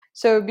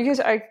So because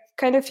I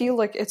kind of feel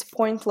like it's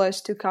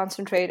pointless to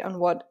concentrate on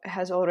what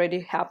has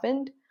already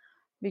happened,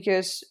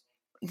 because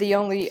the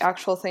only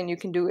actual thing you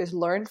can do is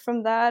learn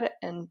from that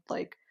and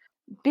like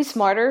be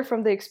smarter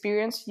from the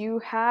experience you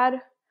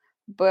had.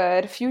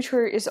 But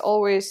future is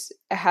always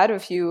ahead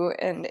of you,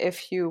 and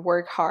if you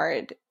work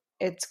hard,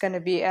 it's going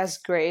to be as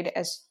great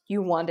as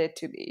you want it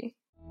to be.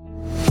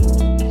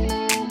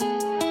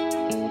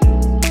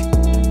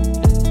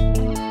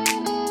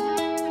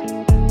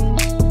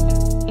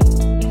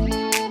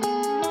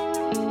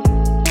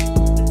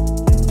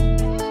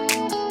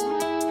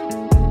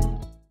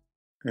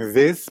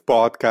 This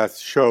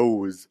podcast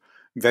shows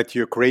that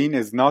Ukraine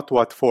is not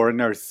what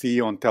foreigners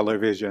see on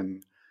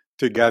television.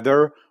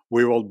 Together,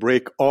 we will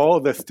break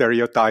all the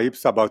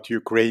stereotypes about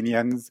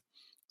Ukrainians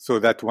so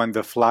that when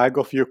the flag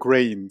of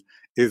Ukraine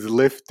is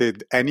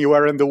lifted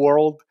anywhere in the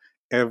world,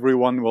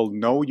 everyone will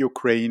know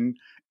Ukraine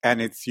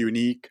and its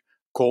unique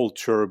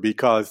culture,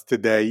 because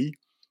today,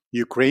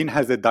 Ukraine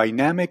has a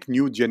dynamic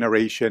new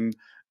generation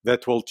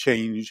that will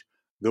change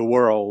the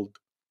world.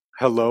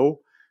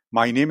 Hello,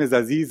 my name is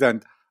Aziz,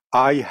 and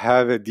I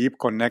have a deep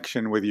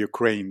connection with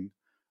Ukraine.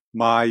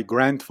 My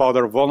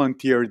grandfather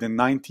volunteered in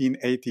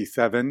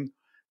 1987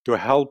 to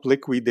help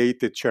liquidate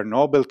the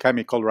Chernobyl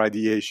chemical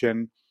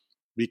radiation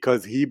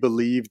because he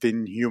believed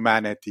in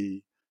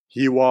humanity.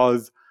 He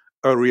was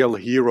a real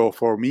hero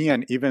for me,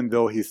 and even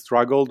though he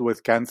struggled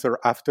with cancer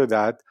after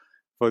that,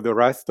 for the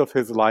rest of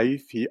his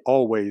life, he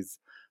always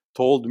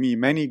told me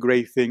many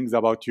great things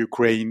about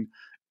Ukraine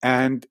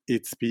and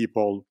its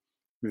people.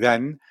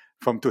 Then,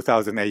 from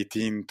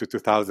 2018 to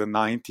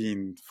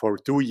 2019, for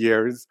 2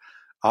 years,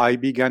 I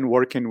began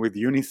working with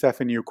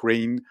UNICEF in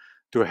Ukraine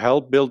to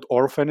help build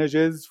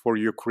orphanages for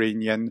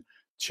Ukrainian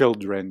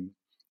children.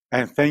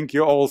 And thank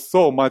you all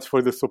so much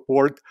for the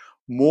support.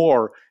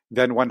 More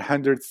than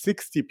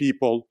 160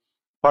 people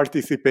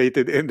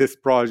participated in this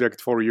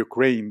project for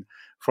Ukraine,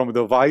 from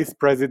the vice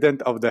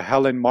president of the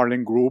Helen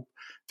Marlin Group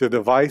to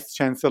the vice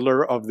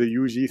chancellor of the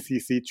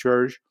UGCC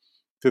Church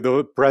to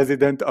the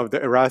president of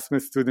the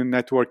Erasmus Student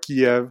Network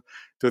Kiev,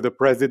 to the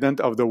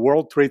president of the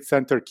World Trade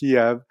Center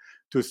Kiev,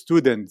 to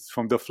students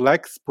from the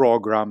FLEX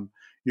program,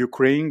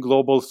 Ukraine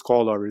Global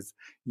Scholars,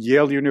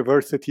 Yale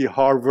University,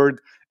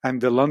 Harvard, and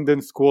the London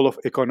School of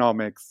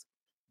Economics,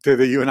 to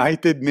the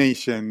United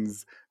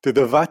Nations, to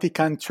the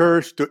Vatican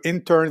Church, to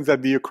interns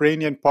at the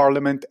Ukrainian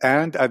Parliament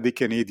and at the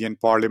Canadian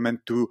Parliament,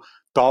 to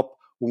top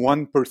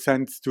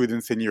 1%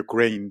 students in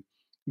Ukraine.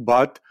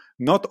 But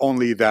not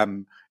only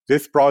them.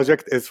 This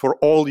project is for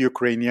all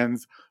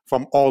Ukrainians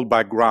from all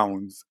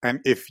backgrounds. And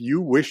if you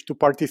wish to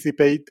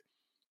participate,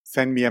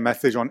 send me a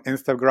message on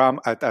Instagram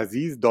at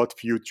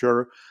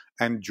aziz.future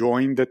and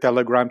join the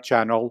Telegram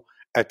channel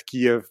at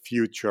Kiev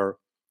Future.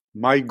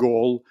 My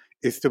goal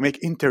is to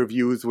make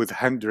interviews with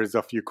hundreds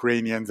of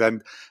Ukrainians,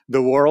 and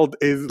the world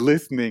is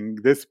listening.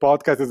 This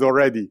podcast is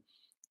already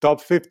top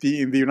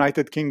 50 in the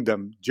United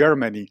Kingdom,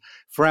 Germany,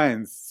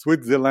 France,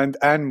 Switzerland,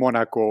 and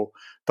Monaco,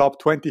 top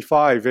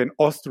 25 in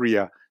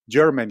Austria,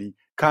 Germany,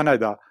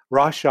 Canada,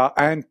 Russia,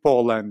 and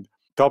Poland,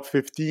 top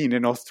 15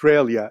 in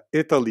Australia,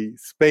 Italy,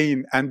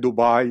 Spain, and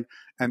Dubai,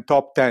 and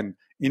top 10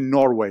 in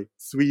Norway,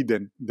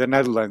 Sweden, the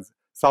Netherlands,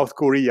 South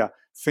Korea,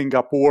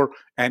 Singapore,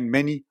 and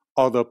many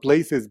other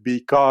places,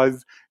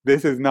 because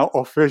this is now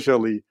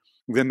officially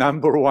the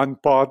number one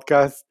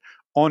podcast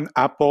on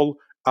Apple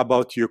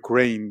about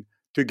Ukraine.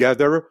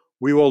 Together,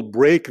 we will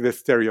break the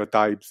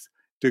stereotypes.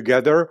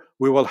 Together,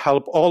 we will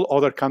help all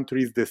other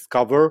countries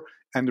discover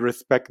and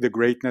respect the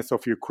greatness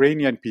of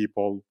Ukrainian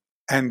people.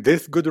 And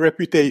this good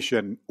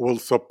reputation will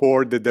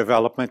support the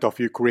development of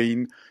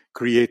Ukraine,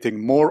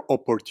 creating more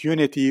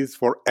opportunities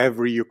for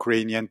every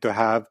Ukrainian to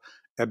have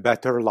a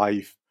better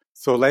life.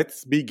 So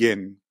let's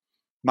begin.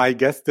 My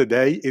guest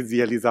today is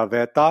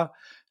Yelizaveta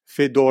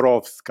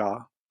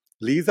Fedorovska.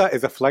 Lisa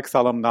is a Flex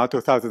alumna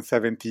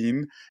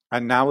 2017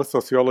 and now a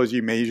sociology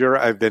major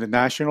at the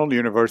National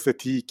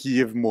University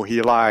Kyiv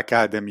Mohyla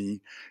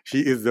Academy.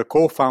 She is the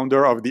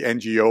co-founder of the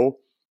NGO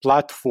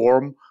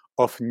Platform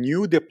of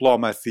New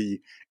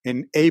Diplomacy,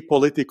 an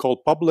apolitical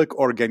public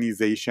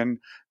organization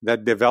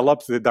that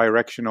develops the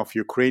direction of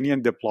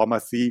Ukrainian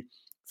diplomacy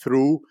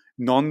through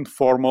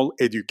non-formal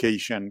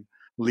education.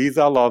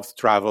 Lisa loves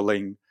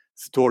traveling,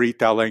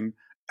 storytelling,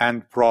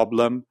 and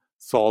problem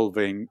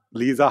solving.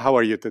 Lisa, how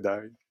are you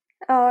today?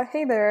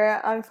 Hey there,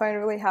 I'm fine,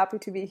 really happy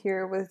to be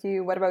here with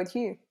you. What about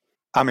you?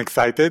 I'm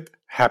excited,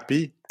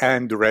 happy,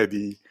 and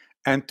ready.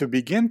 And to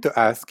begin to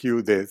ask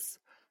you this,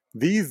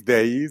 these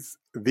days,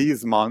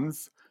 these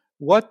months,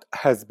 what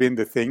has been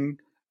the thing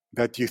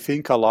that you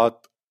think a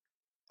lot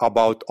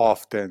about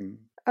often?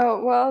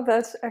 Oh, well,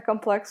 that's a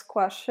complex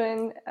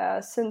question.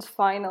 Since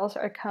finals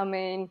are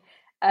coming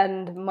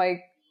and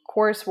my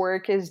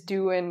coursework is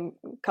due in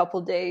a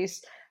couple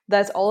days,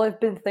 that's all I've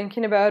been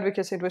thinking about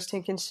because it was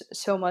taking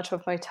so much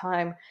of my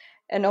time.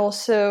 And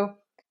also,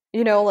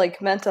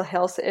 like mental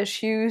health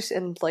issues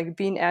and like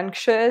being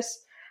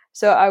anxious.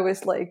 So I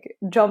was like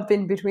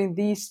jumping between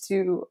these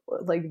two,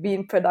 like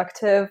being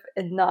productive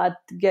and not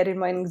letting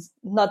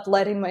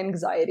my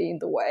anxiety in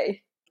the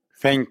way.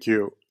 Thank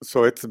you.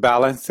 So it's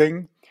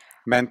balancing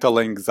mental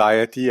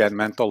anxiety and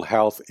mental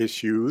health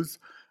issues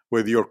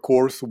with your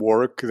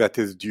coursework that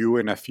is due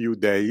in a few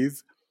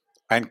days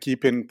and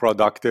keeping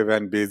productive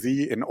and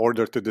busy in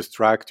order to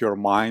distract your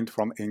mind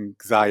from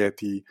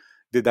anxiety.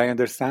 Did I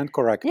understand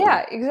correctly?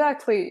 Yeah,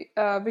 exactly.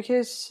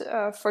 Because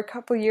for a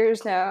couple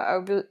years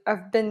now,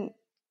 I've been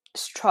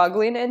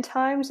struggling in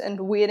times, and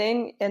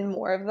winning in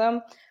more of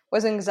them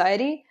was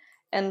anxiety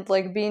and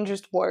like being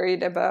just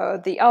worried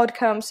about the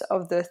outcomes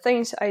of the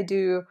things I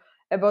do,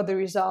 about the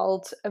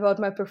results, about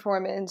my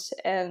performance,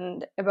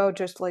 and about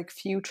just like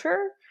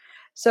future.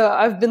 So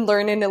I've been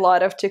learning a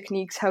lot of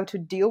techniques how to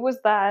deal with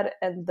that,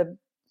 and the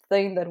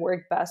thing that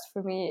worked best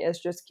for me is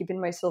just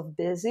keeping myself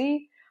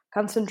busy,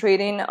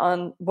 concentrating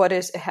on what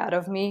is ahead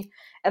of me,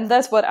 and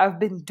that's what I've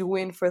been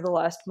doing for the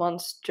last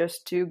months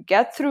just to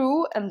get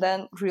through and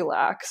then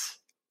relax.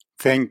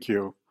 Thank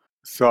you.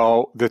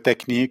 So, the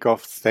technique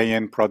of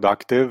staying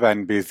productive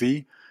and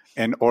busy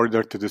in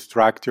order to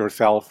distract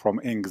yourself from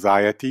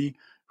anxiety,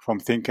 from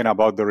thinking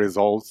about the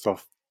results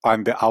of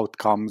and the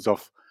outcomes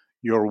of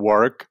your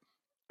work,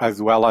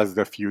 as well as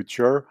the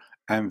future,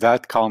 and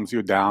that calms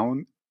you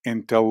down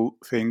until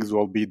things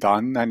will be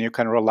done and you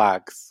can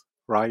relax,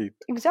 right?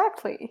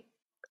 Exactly.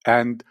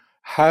 And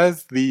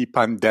has the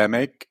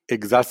pandemic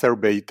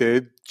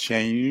exacerbated,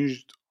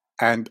 changed,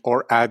 and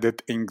or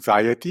added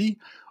anxiety?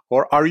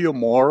 Or are you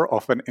more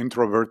of an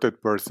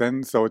introverted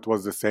person, so it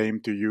was the same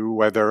to you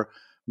whether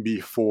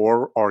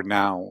before or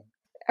now?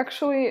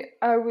 Actually,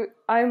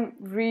 I'm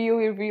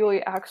really, really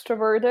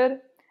extroverted.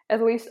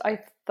 At least I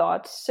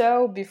thought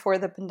so before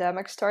the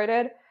pandemic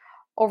started.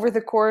 Over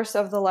the course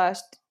of the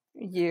last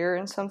year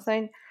and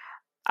something,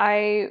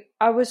 I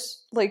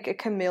was like a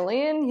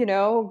chameleon,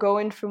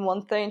 going from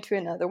one thing to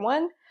another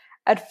one.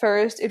 At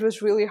first, it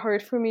was really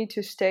hard for me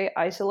to stay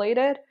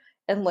isolated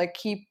and like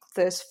keep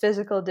this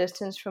physical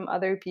distance from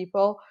other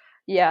people.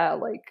 Yeah,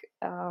 like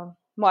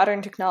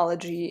modern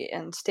technology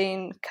and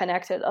staying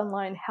connected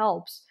online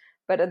helps,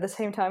 but at the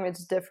same time,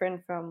 it's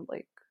different from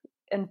like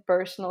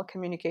impersonal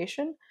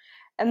communication.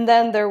 And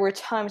then there were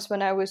times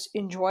when I was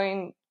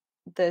enjoying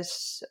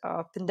this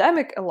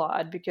pandemic a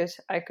lot because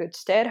I could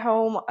stay at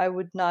home. I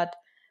would not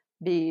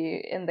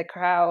be in the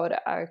crowd.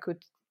 I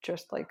could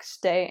just like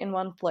stay in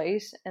one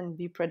place and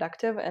be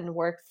productive and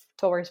work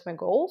towards my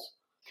goals.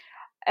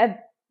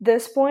 At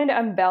this point,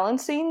 I'm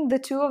balancing the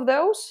two of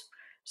those.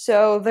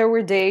 So there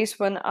were days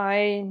when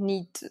I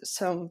need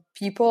some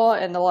people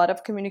and a lot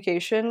of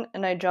communication,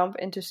 and I jump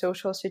into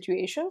social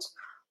situations,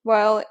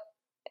 while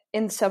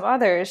in some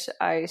others,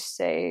 uh, I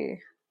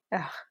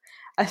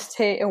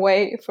stay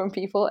away from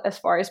people as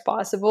far as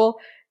possible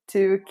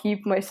to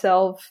keep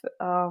myself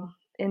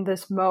in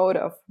this mode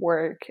of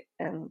work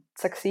and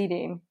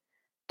succeeding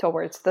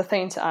towards the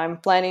things I'm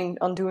planning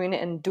on doing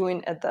and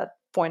doing at that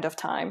point of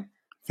time.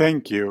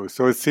 Thank you.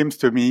 So it seems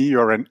to me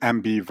you're an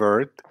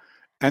ambivert.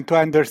 And to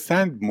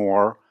understand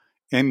more,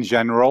 in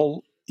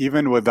general,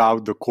 even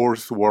without the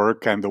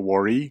coursework and the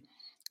worry,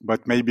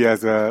 but maybe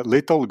as a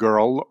little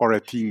girl or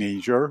a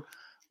teenager,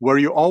 were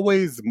you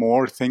always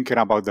more thinking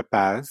about the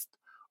past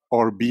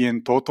or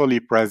being totally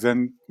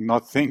present,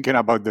 not thinking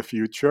about the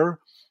future?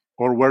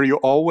 Or were you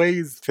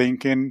always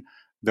thinking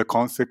the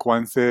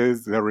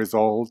consequences, the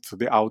results,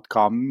 the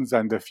outcomes,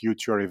 and the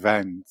future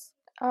events?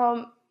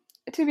 Um,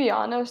 to be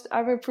honest,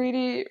 I'm a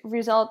pretty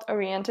result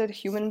oriented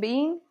human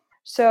being.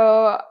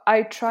 So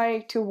I try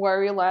to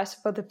worry less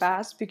about the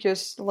past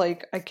because,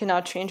 like, I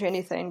cannot change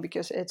anything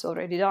because it's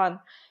already done.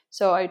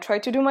 So I try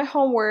to do my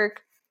homework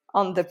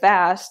on the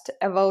past,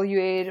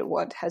 evaluate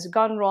what has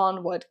gone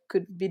wrong, what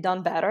could be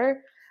done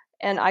better,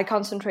 and I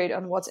concentrate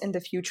on what's in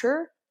the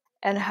future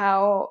and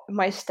how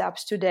my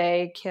steps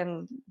today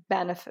can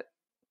benefit,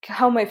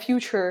 how my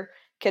future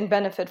can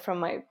benefit from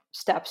my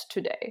steps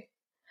today.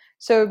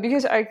 So,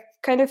 because I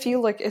kind of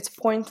feel like it's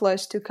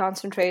pointless to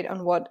concentrate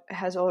on what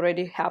has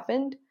already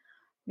happened,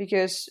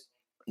 because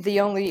the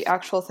only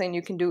actual thing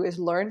you can do is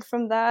learn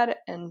from that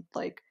and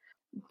like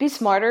be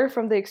smarter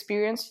from the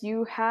experience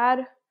you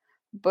had.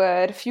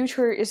 But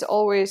future is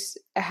always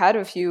ahead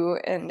of you,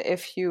 and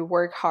if you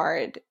work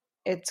hard,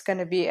 it's going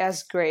to be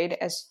as great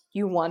as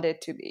you want it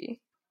to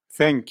be.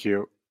 Thank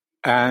you.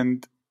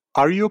 And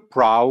are you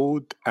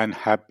proud and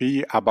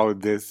happy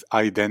about this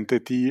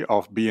identity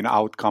of being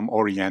outcome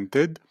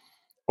oriented?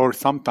 Or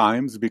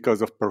sometimes,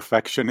 because of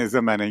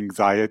perfectionism and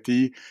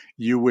anxiety,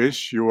 you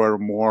wish you were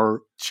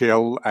more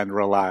chill and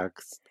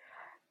relaxed?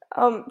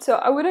 So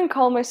I wouldn't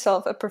call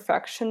myself a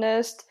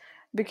perfectionist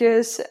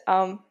because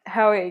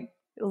how I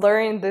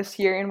learned this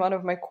year in one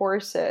of my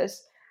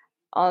courses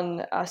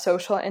on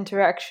social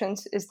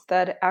interactions is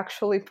that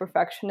actually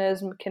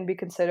perfectionism can be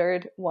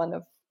considered one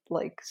of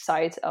like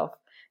sides of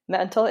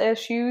mental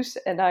issues,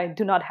 and I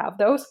do not have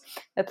those.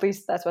 At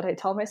least that's what I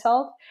tell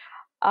myself.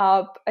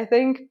 I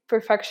think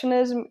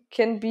perfectionism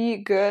can be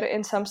good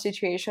in some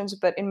situations,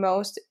 but in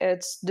most,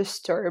 it's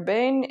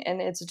disturbing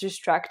and it's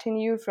distracting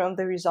you from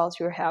the results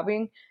you're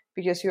having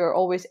because you're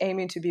always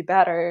aiming to be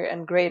better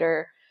and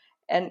greater.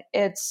 And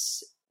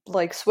it's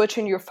like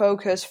switching your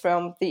focus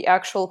from the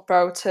actual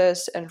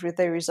process and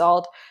the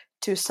result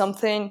to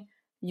something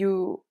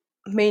you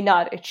may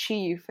not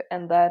achieve,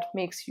 and that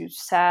makes you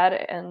sad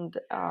and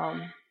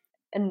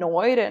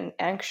annoyed and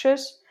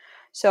anxious.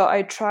 So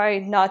I try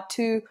not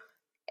to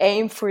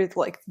aim for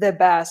like the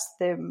best,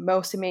 the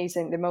most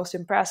amazing, the most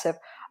impressive.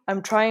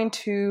 I'm trying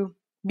to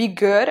be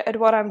good at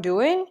what I'm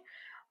doing.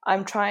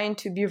 I'm trying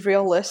to be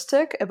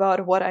realistic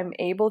about what I'm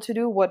able to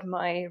do, what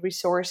my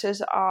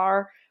resources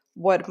are,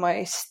 what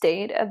my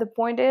state at the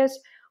point is.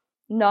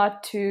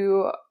 Not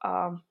to,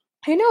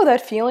 you know,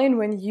 that feeling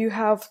when you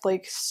have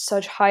like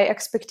such high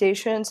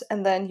expectations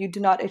and then you do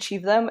not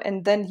achieve them,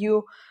 and then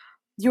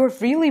you're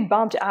really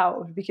bummed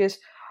out because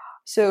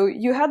so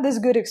you had this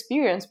good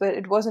experience, but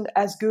it wasn't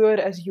as good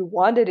as you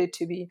wanted it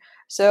to be.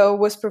 So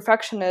with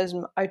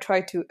perfectionism, I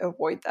try to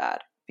avoid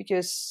that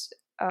because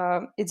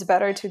it's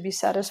better to be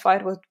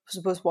satisfied with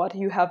what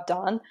you have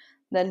done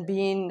than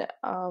being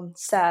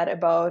sad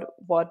about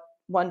what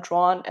went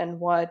wrong and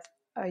what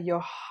your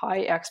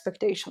high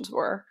expectations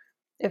were,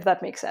 if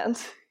that makes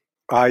sense.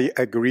 I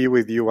agree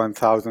with you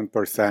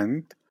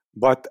 1000%,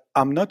 but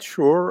I'm not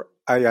sure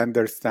I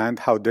understand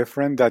how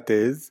different that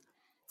is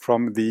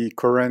from the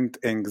current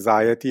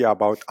anxiety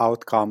about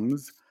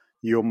outcomes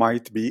you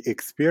might be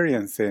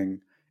experiencing.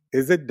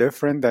 Is it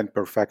different than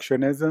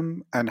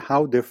perfectionism, and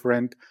how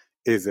different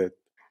is it?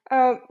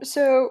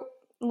 So,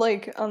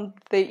 like on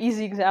the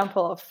easy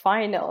example of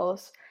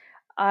finals,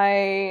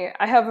 I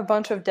have a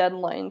bunch of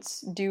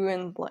deadlines due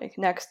in like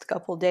next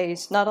couple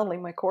days. Not only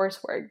my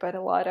coursework, but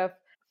a lot of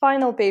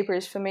final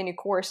papers for many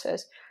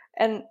courses.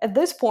 And at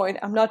this point,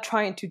 I'm not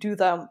trying to do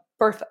them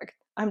perfect.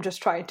 I'm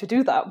just trying to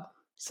do them.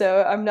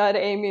 So I'm not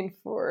aiming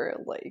for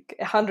like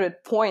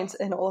 100 points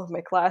in all of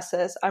my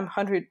classes. I'm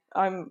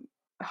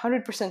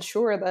 100%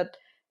 sure that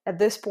at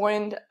this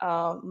point,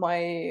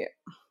 my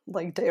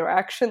like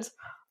directions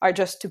are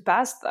just to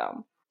pass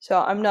them. So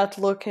I'm not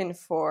looking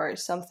for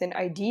something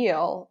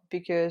ideal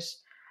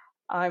because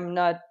I'm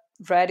not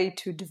ready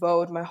to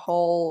devote my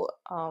whole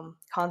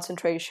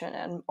concentration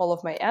and all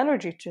of my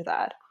energy to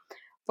that.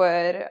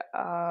 But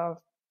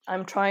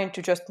I'm trying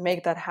to just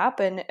make that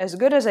happen as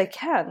good as I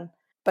can,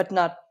 but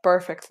not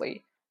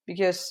perfectly.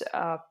 Because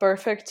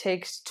perfect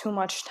takes too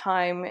much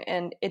time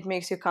and it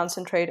makes you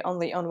concentrate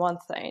only on one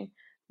thing.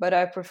 But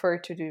I prefer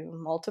to do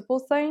multiple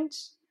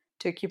things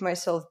to keep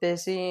myself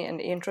busy and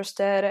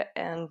interested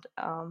and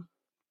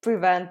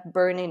prevent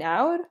burning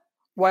out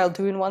while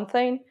doing one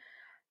thing.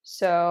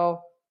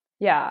 So,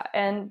 yeah.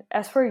 And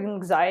as for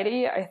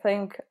anxiety, I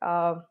think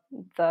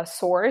the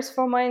source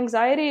for my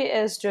anxiety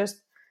is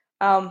just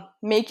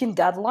making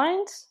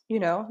deadlines, you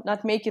know,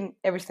 not making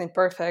everything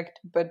perfect,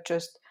 but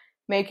just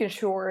making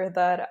sure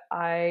that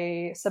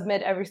I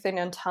submit everything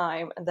on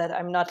time and that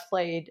I'm not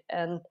late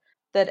and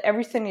that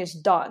everything is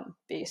done,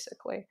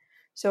 basically.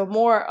 So,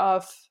 more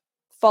of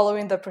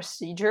following the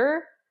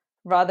procedure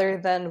rather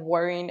than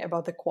worrying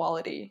about the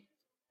quality,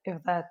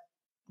 if that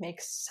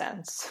makes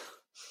sense.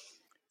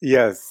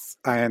 Yes,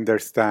 I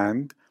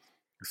understand.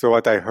 So,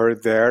 what I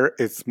heard there,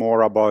 it's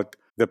more about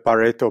the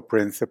Pareto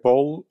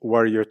principle,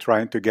 where you're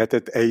trying to get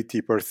it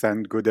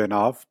 80% good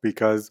enough,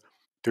 because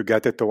to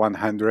get it to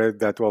 100,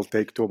 that will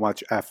take too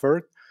much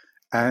effort.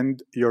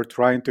 And you're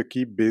trying to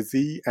keep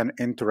busy and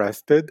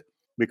interested,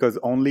 because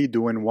only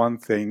doing one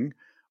thing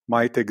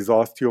might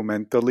exhaust you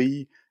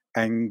mentally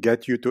and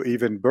get you to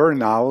even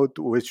burnout,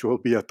 which will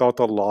be a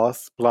total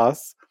loss.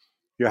 Plus,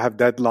 you have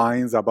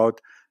deadlines about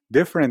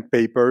different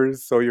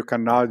papers, so you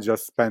cannot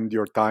just spend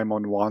your time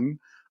on one.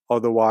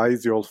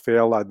 Otherwise, you'll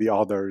fail at the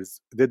others.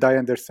 Did I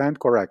understand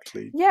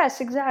correctly? Yes,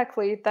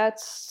 exactly. That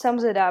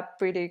sums it up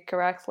pretty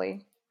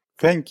correctly.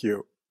 Thank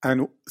you.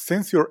 And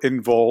since you're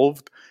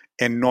involved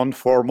in non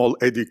formal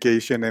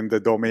education in the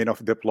domain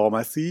of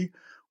diplomacy,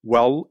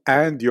 well,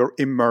 and you're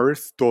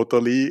immersed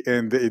totally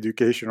in the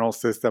educational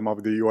system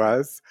of the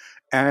US,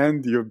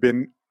 and you've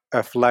been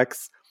a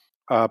Flex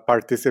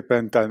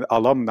participant and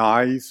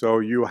alumni, so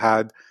you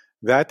had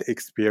that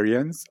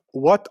experience.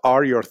 What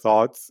are your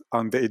thoughts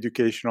on the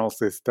educational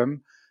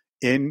system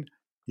in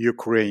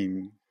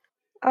Ukraine?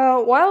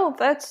 Well,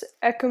 that's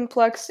a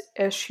complex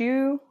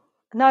issue,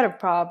 not a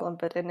problem,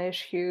 but an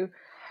issue.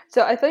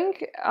 So I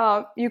think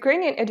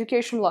Ukrainian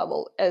education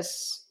level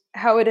is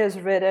how it is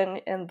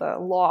written in the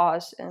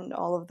laws and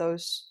all of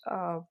those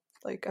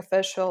like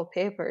official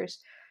papers.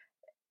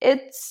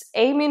 It's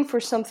aiming for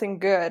something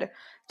good,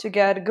 to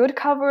get good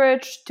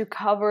coverage, to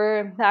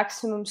cover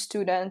maximum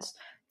students,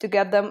 to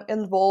get them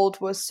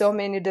involved with so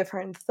many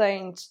different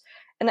things.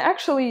 And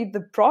actually,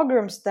 the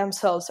programs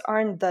themselves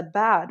aren't that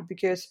bad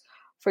because,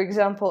 for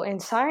example, in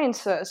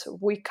sciences,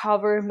 we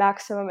cover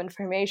maximum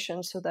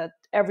information so that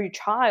every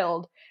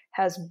child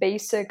has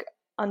basic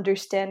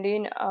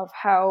understanding of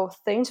how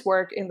things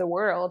work in the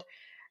world.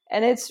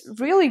 And it's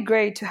really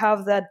great to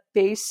have that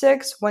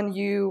basics when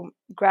you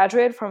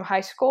graduate from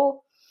high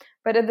school,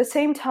 but at the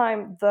same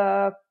time,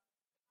 the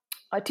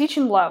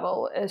teaching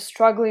level is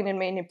struggling in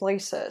many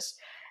places.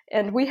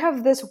 And we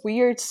have this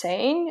weird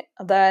saying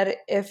that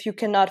if you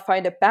cannot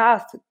find a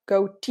path,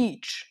 go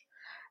teach.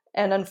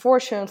 And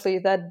unfortunately,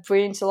 that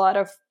brings a lot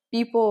of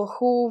people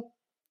who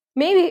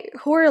maybe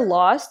who are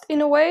lost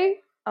in a way,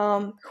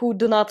 who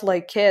do not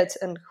like kids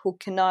and who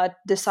cannot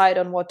decide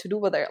on what to do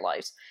with their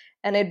lives,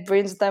 and it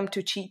brings them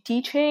to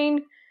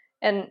teaching,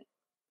 and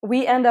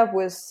we end up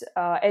with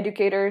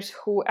educators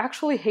who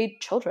actually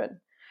hate children,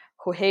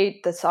 who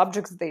hate the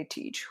subjects they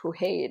teach, who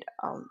hate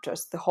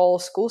just the whole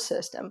school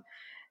system.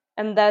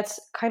 And that's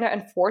kind of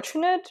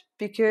unfortunate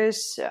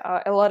because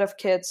a lot of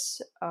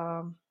kids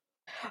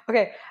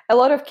okay, a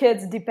lot of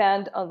kids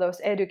depend on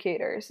those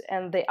educators,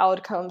 and the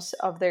outcomes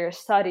of their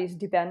studies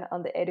depend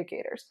on the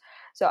educators.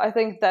 So I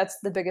think that's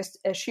the biggest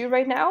issue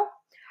right now.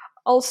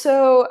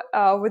 Also,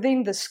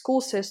 within the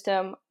school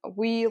system,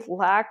 we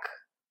lack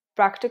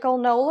practical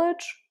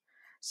knowledge.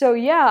 So,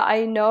 yeah,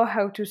 I know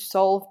how to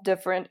solve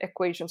different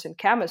equations in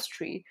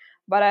chemistry,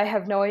 but I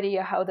have no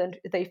idea how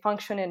they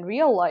function in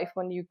real life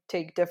when you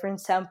take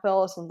different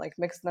samples and like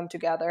mix them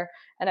together.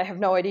 And I have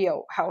no idea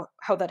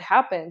how that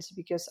happens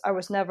because I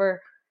was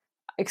never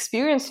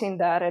experiencing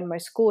that in my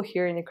school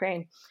here in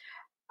Ukraine.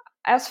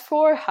 As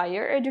for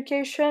higher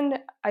education,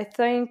 I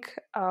think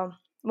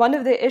one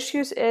of the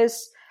issues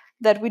is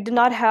that we do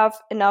not have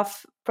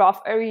enough prof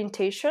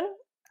orientation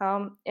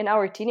in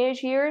our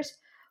teenage years,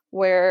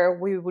 where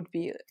we would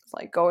be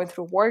like going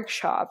through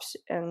workshops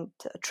and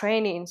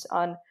trainings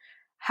on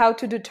how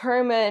to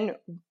determine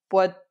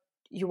what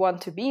you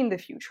want to be in the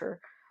future.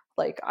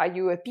 Like, are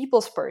you a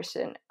people's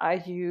person? Are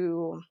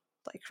you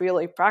like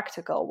really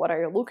practical? What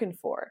are you looking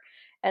for?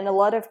 And a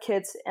lot of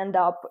kids end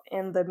up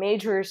in the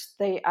majors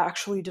they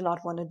actually do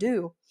not want to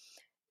do,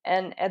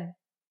 and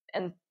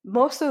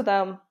most of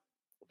them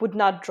would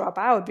not drop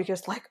out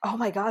because, like, oh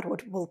my god,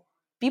 what will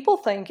people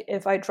think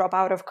if I drop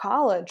out of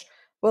college?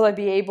 Will I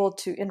be able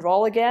to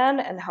enroll again,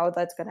 and how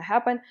that's going to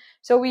happen?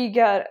 So we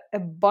get a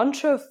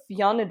bunch of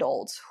young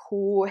adults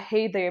who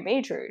hate their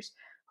majors,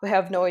 who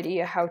have no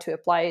idea how to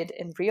apply it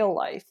in real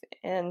life,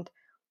 and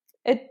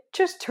it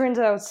just turns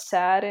out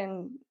sad,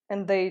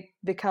 and they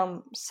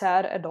become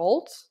sad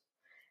adults.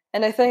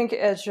 And I think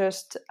it's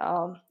just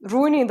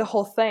ruining the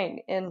whole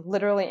thing in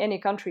literally any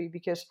country,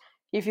 because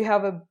if you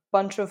have a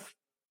bunch of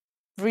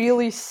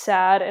really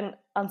sad and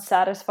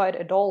unsatisfied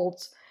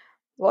adults,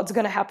 what's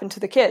going to happen to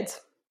the kids?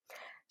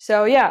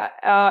 So yeah,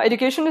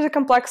 education is a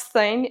complex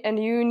thing,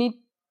 and you need,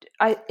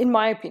 in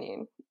my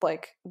opinion,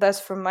 like that's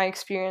from my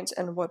experience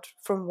and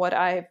what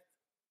I've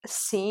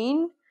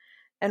seen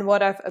and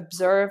what I've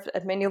observed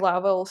at many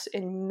levels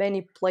in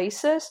many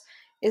places,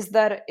 is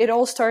that it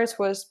all starts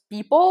with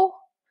people.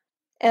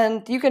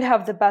 And you can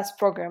have the best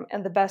program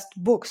and the best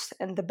books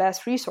and the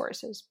best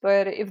resources,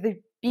 but if the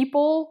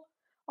people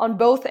on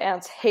both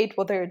ends hate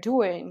what they're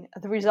doing,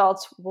 the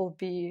results will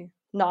be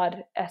not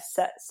as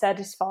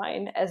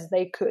satisfying as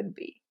they could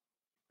be.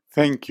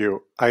 Thank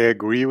you. I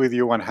agree with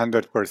you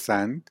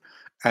 100%.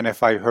 And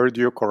if I heard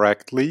you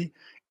correctly,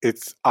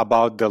 it's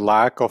about the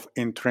lack of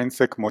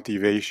intrinsic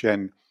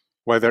motivation,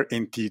 whether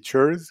in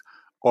teachers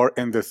or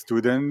in the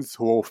students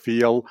who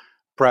feel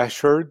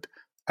pressured,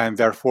 and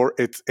therefore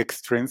it's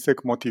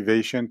extrinsic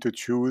motivation to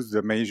choose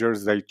the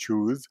majors they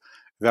choose.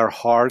 Their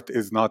heart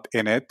is not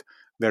in it.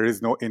 There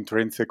is no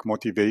intrinsic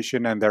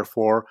motivation, and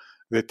therefore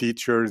the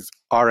teachers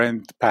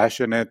aren't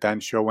passionate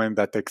and showing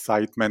that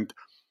excitement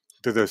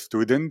to the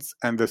students,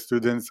 and the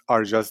students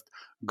are just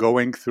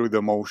going through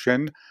the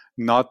motion,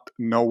 not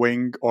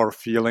knowing or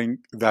feeling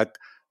that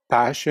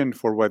passion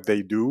for what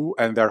they do,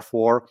 and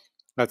therefore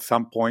at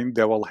some point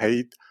they will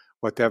hate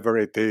whatever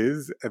it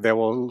is. They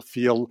will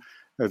feel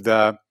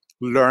the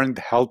learned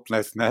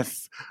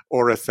helplessness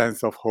or a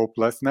sense of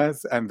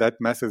hopelessness, and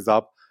that messes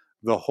up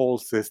the whole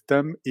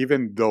system,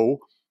 even though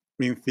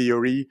in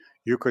theory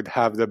you could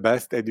have the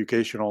best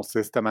educational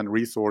system and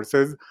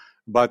resources,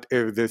 but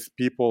if this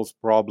people's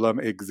problem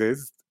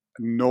exists,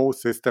 no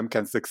system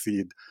can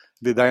succeed.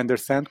 Did I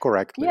understand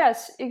correctly?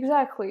 Yes,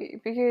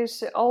 exactly.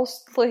 Because also,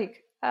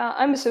 like,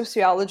 I'm a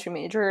sociology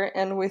major,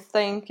 and we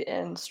think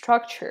in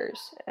structures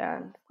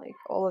and like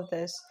all of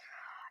this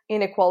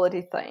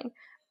inequality thing.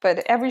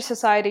 But every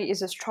society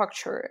is a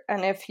structure,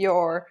 and if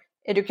your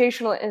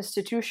educational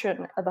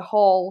institution as a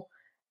whole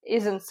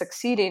isn't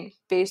succeeding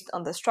based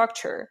on the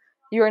structure,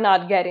 you're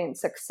not getting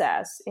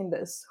success in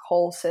this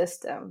whole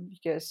system.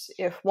 Because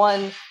if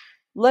one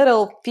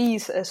little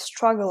piece is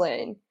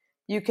struggling,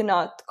 you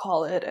cannot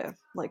call it a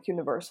like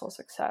universal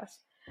success.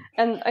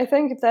 And I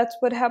think that's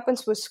what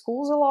happens with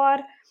schools a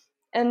lot.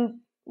 And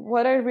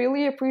what I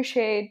really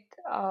appreciate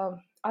are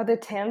the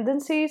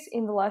tendencies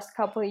in the last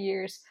couple of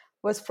years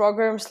with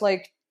programs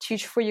like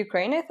Teach for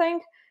Ukraine. I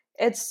think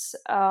it's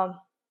a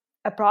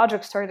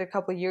project started a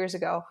couple of years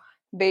ago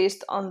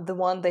based on the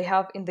one they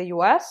have in the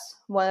US,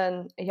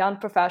 when young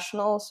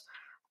professionals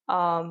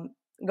um,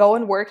 go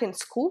and work in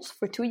schools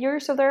for 2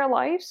 years of their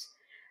lives,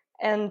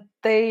 and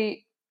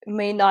they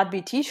may not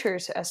be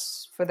teachers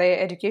as for their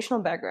educational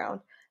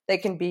background. They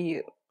can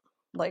be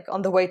like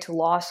on the way to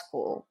law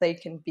school, they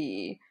can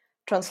be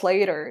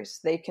translators,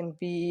 they can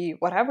be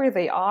whatever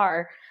they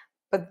are,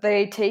 but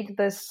they take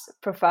this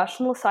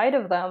professional side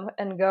of them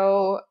and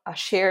go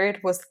share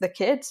it with the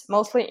kids,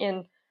 mostly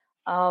in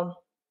um,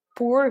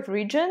 poor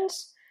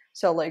regions,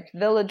 so like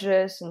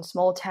villages and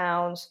small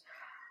towns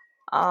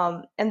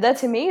And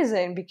that's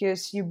amazing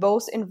because you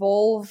both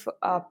involve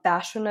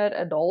passionate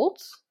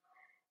adults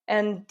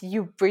and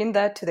you bring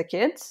that to the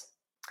kids.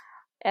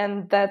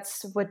 And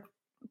that's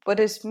what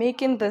is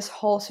making this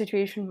whole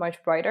situation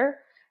much brighter.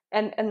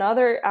 And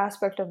another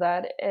aspect of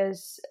that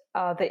is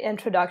the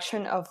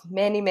introduction of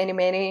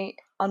many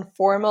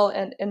informal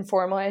and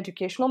informal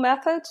educational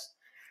methods.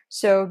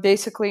 So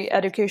basically,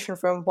 education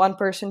from one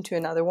person to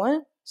another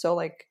one. So,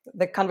 like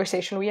the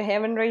conversation we are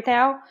having right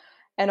now,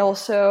 and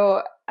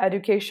also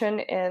education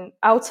in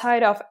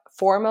outside of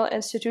formal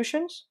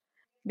institutions.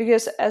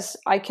 Because as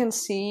I can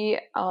see,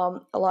 a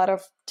lot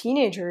of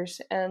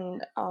teenagers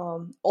and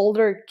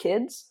older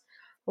kids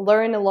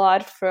learn a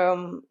lot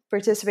from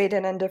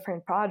participating in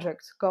different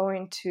projects,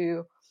 going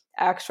to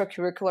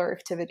extracurricular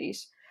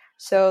activities,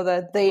 so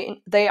that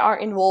they are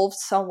involved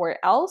somewhere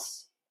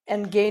else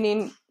and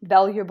gaining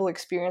valuable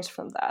experience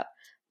from that.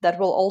 That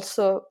will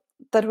also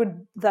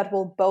that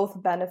will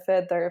both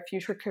benefit their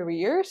future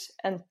careers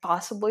and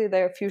possibly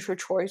their future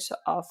choice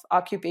of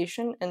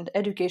occupation and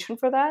education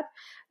for that,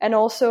 and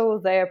also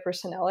their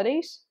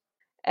personalities.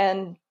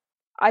 And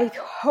I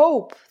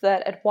hope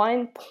that at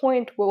one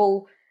point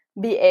we'll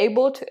be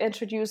able to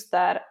introduce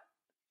that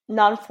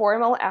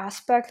non-formal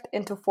aspect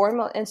into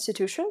formal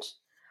institutions.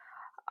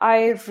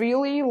 I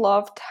really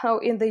loved how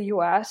in the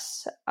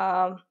US,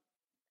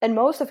 in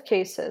most of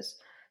cases,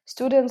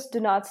 students do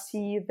not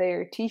see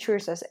their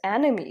teachers as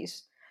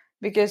enemies,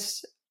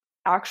 because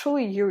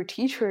actually your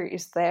teacher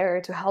is there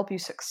to help you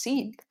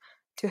succeed,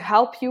 to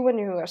help you when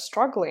you are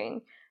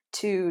struggling,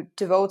 to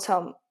devote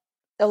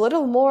a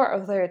little more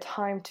of their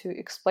time to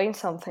explain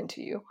something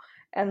to you.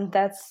 And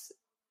that's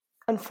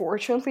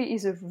unfortunately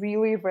is a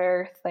really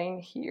rare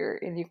thing here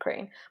in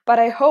Ukraine. But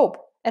I hope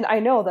and I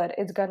know that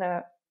it's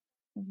gonna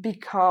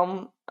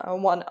become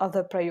one of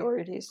the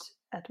priorities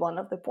at one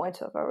of the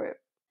points of our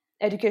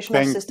educational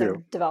Thank you.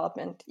 system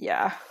development.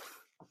 Yeah.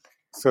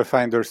 So, if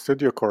I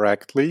understood you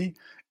correctly,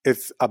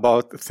 it's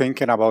about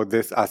thinking about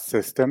this as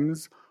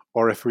systems,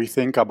 or if we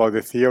think about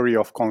the theory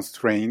of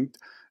constraint,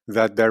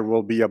 that there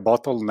will be a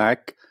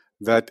bottleneck,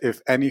 that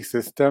if any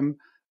system,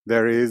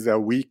 there is a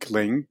weak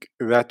link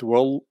that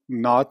will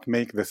not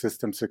make the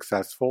system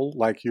successful.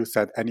 Like you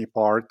said, any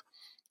part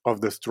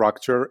of the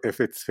structure, if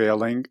it's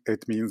failing,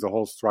 it means the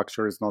whole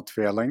structure is not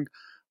failing,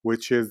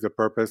 which is the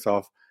purpose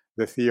of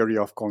the theory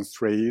of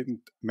constraint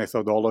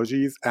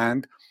methodologies.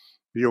 And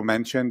you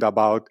mentioned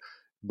about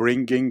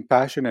bringing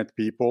passionate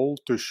people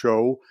to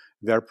show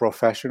their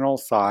professional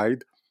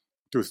side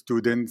to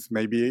students,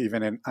 maybe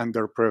even in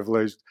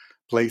underprivileged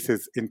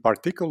places in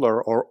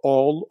particular, or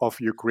all of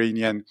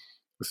Ukrainian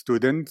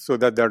students, so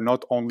that they're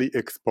not only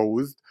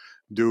exposed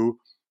to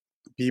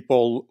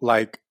people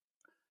like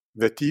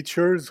the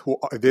teachers who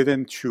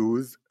didn't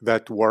choose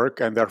that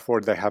work and therefore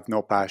they have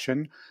no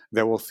passion.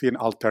 They will see an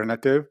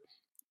alternative,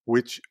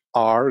 which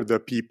are the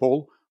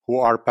people who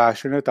are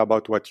passionate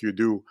about what you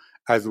do,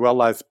 as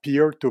well as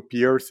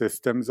peer-to-peer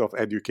systems of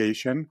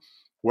education,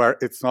 where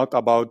it's not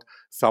about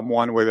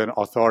someone with an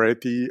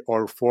authority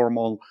or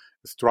formal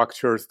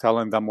structures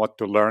telling them what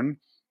to learn,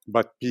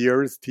 but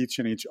peers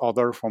teaching each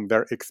other from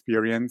their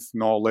experience,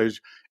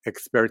 knowledge,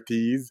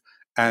 expertise,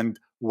 and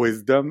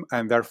wisdom,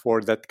 and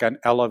therefore that can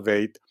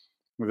elevate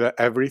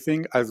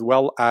everything, as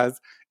well as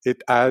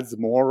it adds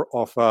more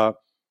of a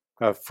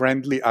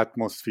friendly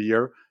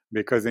atmosphere,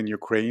 because in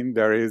Ukraine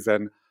there is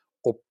an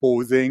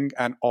opposing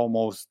and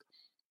almost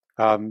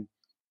um,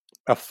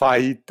 a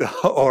fight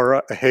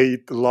or a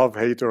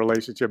love-hate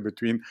relationship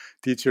between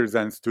teachers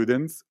and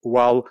students,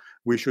 while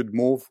we should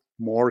move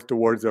more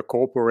towards a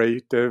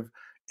cooperative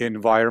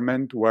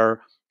environment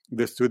where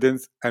the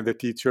students and the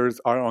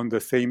teachers are on the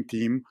same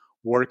team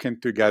working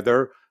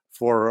together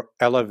for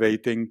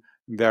elevating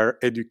their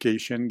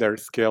education, their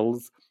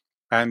skills,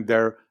 and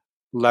their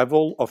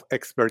level of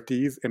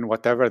expertise in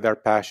whatever they're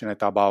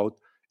passionate about.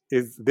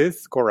 Is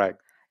this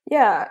correct?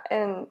 Yeah,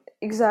 and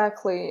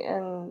exactly.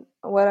 And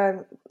what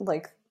I'm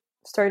like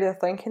started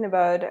thinking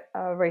about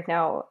right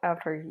now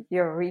after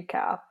your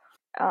recap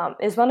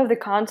is one of the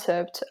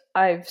concepts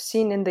I've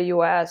seen in the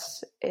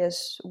US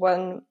is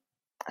when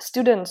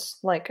students,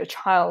 like a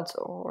child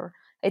or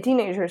a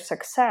teenager's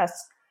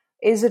success,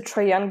 is a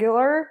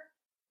triangular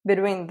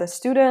between the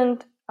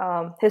student,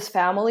 his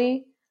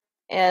family,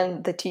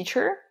 and the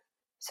teacher.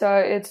 So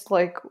it's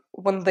like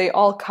when they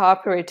all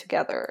cooperate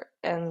together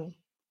and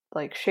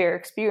like share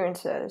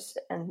experiences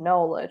and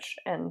knowledge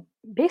and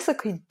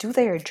basically do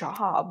their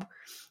job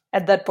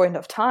at that point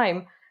of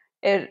time,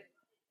 it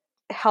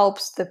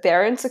helps the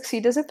parent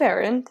succeed as a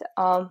parent,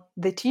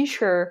 the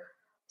teacher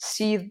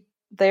see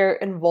their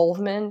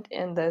involvement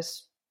in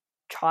this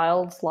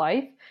child's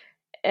life,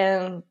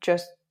 and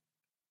just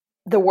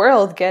the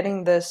world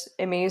getting this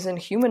amazing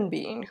human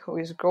being who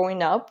is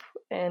growing up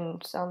in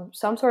some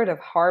sort of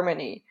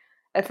harmony,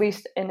 at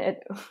least in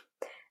it,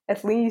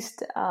 at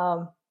least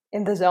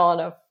in the zone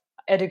of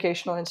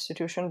educational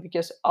institution,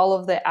 because all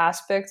of the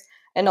aspects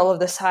and all of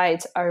the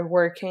sides are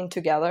working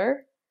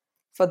together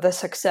for the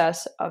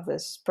success of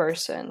this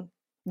person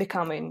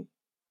becoming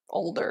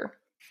older.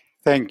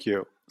 Thank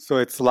you. So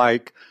it's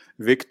like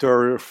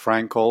Viktor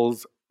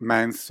Frankl's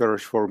Man's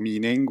Search for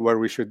Meaning, where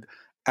we should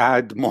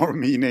add more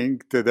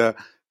meaning to the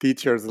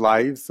teachers'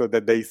 lives so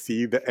that they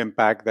see the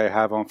impact they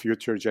have on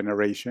future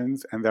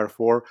generations and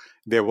therefore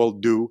they will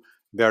do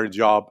their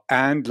job.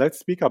 And let's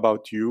speak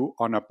about you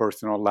on a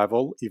personal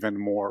level even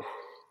more.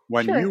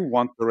 When you Sure.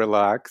 want to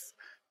relax,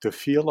 to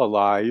feel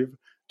alive,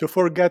 to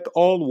forget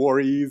all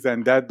worries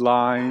and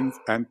deadlines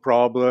and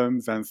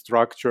problems and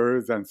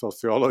structures and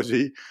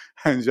sociology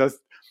and just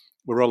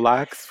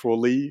relax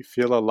fully,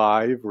 feel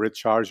alive,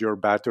 recharge your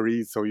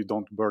batteries so you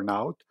don't burn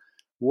out.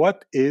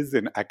 What is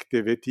an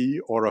activity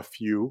or a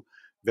few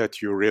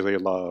that you really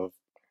love?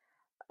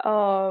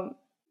 Um,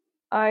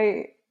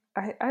 I,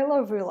 I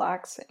love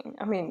relaxing.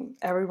 I mean,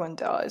 everyone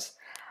does.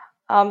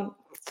 Um,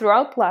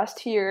 Throughout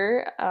last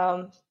year,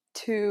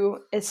 to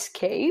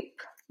escape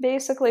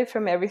basically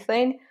from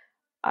everything,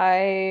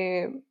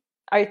 I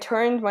I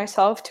turned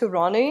myself to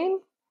running.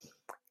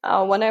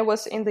 When I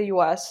was in the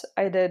U.S.,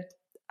 I did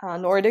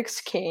Nordic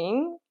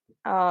skiing,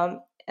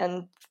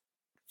 and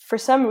for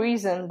some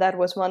reason, that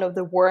was one of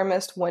the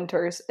warmest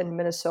winters in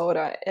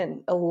Minnesota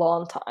in a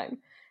long time.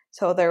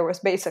 So there was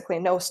basically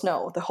no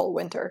snow the whole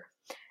winter.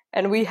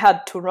 And we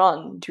had to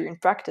run during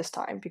practice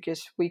time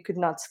because we could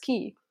not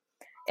ski.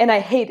 And I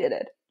hated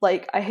it.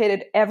 Like, I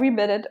hated every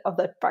minute of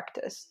that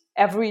practice,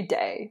 every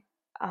day.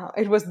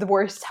 It was the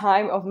worst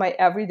time of my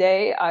every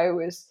day. I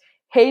was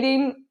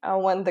hating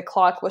when the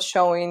clock was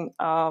showing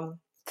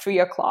 3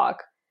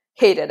 o'clock,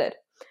 hated it.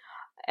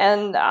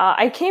 And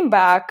I came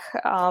back,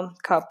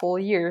 couple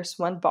years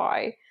went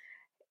by,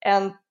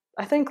 and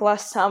I think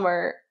last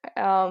summer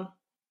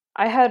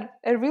I had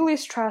a really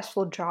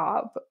stressful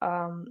job.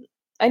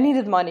 I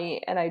needed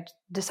money, and I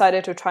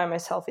decided to try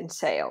myself in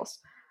sales.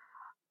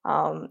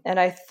 And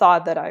I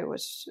thought that I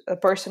was a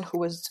person who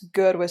was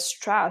good with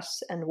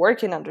stress and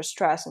working under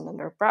stress and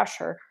under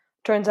pressure.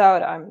 Turns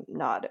out I'm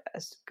not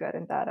as good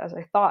in that as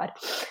I thought.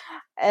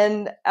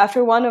 And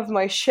after one of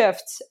my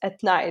shifts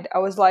at night, I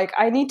was like,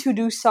 I need to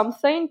do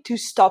something to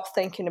stop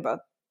thinking about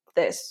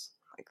this,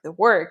 like the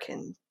work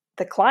and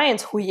the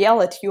clients who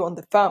yell at you on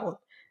the phone,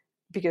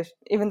 because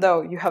even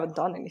though you haven't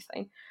done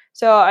anything.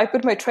 So I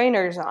put my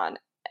trainers on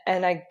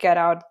and I get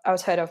out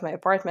outside of my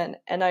apartment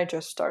and I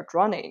just start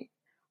running.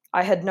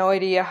 I had no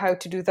idea how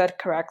to do that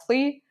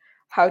correctly,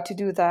 how to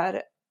do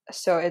that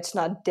so it's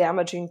not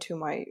damaging to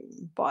my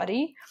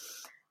body.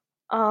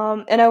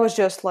 And I was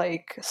just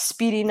like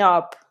speeding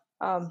up.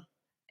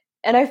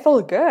 And I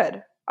felt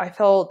good. I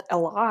felt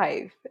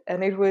alive.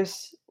 And it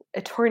was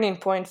a turning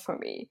point for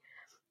me.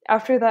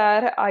 After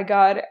that, I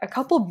got a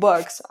couple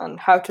books on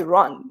how to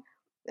run.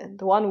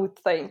 And one would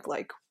think,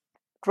 like,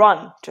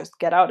 run, just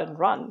get out and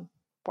run.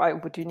 Why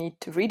would you need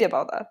to read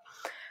about that?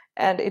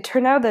 And it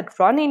turned out that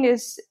running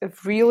is a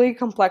really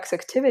complex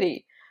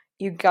activity.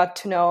 You got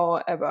to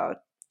know about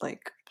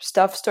like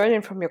stuff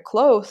starting from your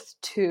clothes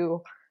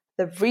to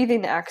the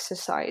breathing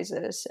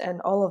exercises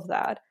and all of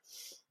that.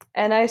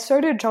 And I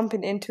started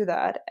jumping into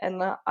that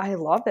and I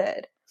love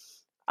it.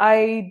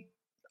 I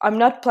I'm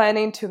not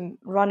planning to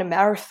run a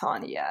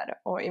marathon yet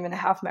or even a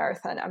half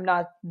marathon. I'm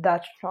not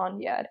that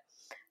strong yet.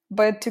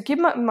 But to keep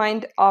my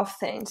mind off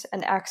things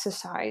and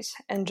exercise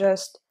and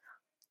just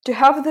to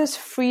have this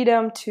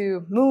freedom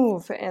to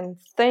move and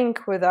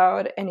think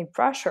without any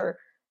pressure,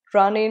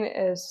 running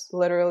is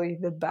literally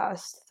the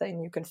best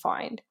thing you can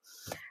find.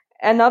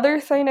 Another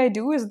thing I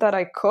do is that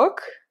I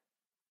cook.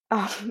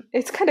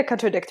 It's kind of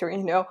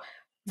contradictory,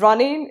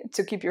 running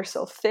to keep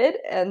yourself fit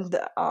and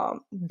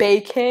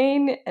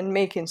baking and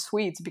making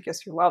sweets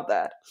because you love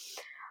that.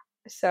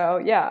 So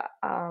yeah,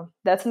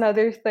 that's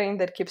another thing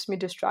that keeps me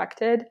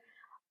distracted.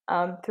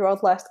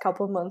 Throughout last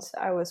couple of months,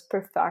 I was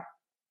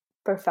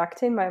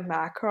perfecting my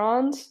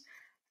macarons,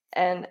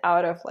 and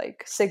out of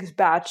like 6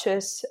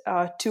 batches,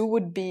 two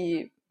would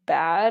be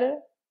bad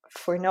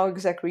for no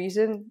exact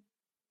reason,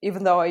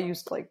 even though I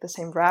used like the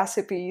same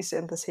recipes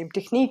and the same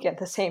technique and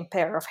the same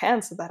pair of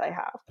hands that I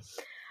have.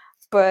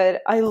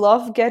 But I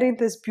love getting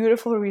this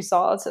beautiful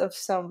results of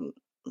some,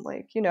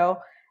 like,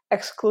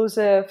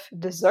 exclusive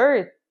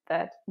dessert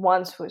that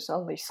once was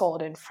only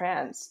sold in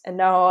France, and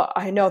now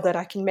I know that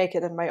I can make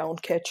it in my own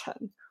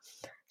kitchen.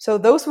 So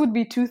those would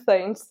be two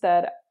things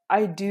that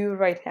I do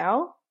right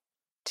now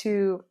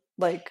to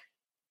like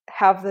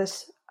have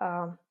this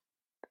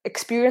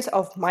experience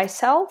of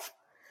myself.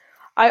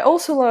 I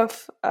also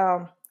love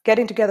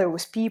getting together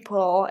with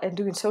people and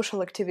doing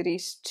social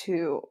activities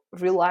to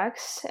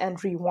relax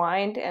and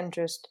rewind and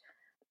just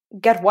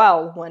get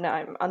well when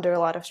I'm under a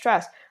lot of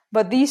stress.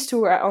 But these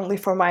two are only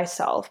for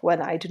myself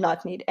when I do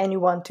not need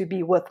anyone to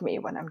be with me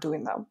when I'm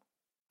doing them.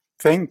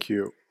 Thank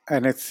you.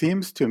 And it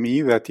seems to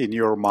me that in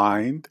your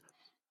mind,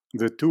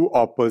 the two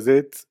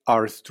opposites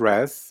are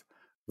stress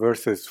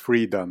versus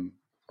freedom.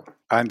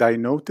 And I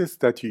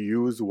noticed that you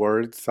use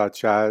words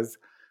such as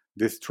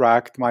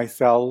distract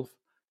myself,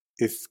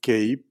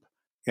 escape,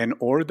 in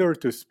order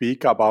to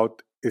speak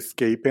about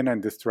escaping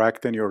and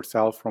distracting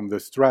yourself from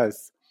the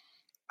stress.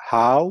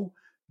 How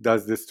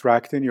does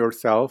distracting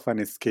yourself and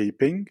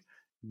escaping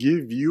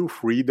give you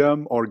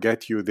freedom or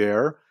get you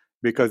there?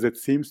 because it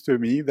seems to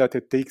me that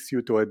it takes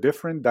you to a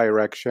different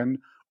direction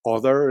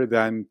other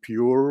than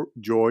pure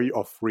joy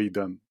of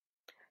freedom.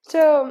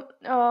 So,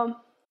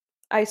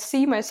 I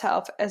see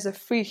myself as a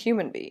free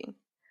human being,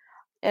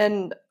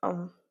 and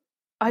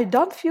I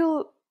don't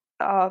feel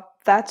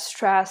that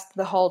stressed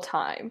the whole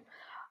time.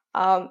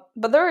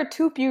 But there are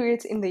two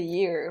periods in the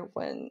year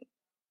when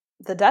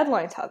the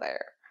deadlines are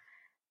there,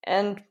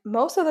 and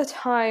most of the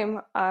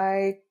time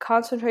I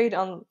concentrate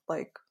on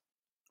like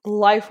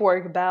life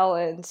work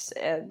balance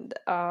and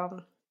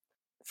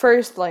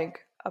first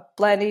like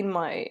planning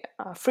my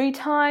free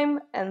time,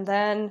 and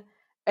then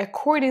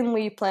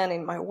accordingly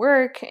planning my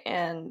work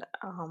and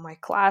my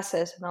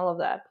classes and all of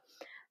that.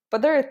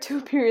 But there are two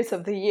periods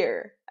of the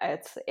year.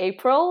 It's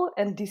April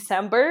and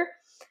December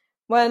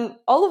when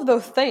all of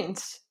those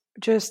things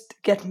just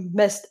get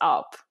messed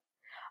up.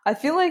 I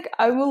feel like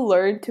I will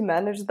learn to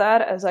manage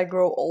that as I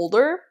grow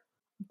older,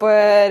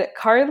 but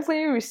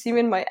currently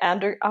receiving my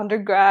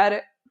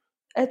undergrad,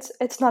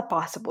 it's not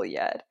possible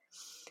yet.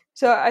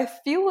 So I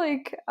feel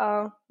like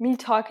me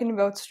talking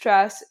about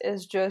stress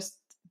is just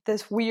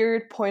this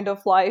weird point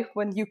of life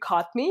when you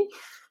caught me.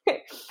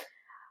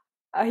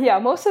 Yeah,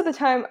 most of the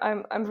time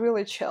I'm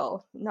really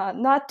chill.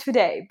 Not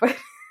today, but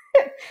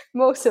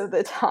most of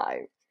the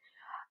time.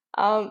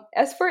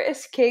 As for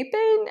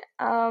escaping,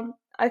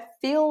 I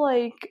feel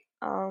like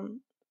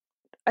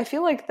I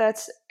feel like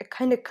that's a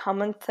kind of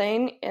common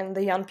thing in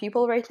the young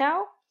people right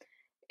now.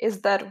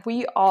 Is that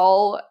we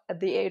all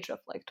at the age of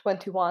like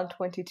 21,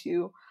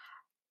 22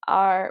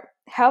 are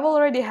have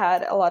already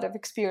had a lot of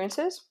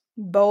experiences,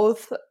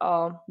 both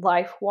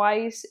life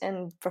wise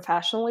and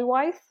professionally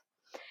wise.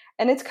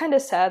 And it's kind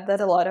of sad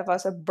that a lot of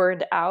us are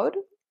burned out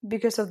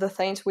because of the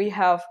things we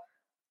have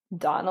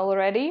done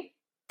already.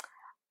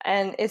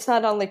 And it's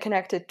not only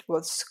connected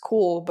with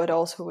school, but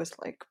also with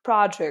like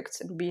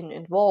projects and being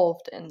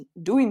involved and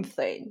doing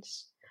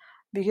things.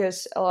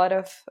 Because a lot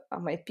of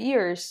my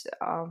peers,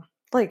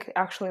 like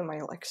actually my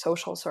like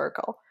social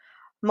circle,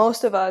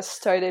 most of us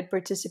started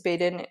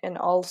participating in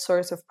all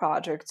sorts of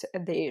projects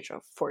at the age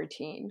of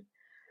 14.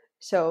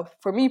 So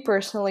for me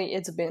personally,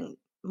 it's been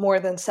more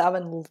than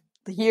 7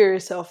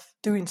 years of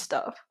doing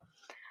stuff.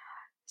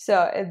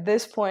 So at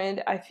this point,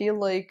 I feel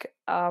like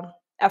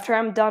after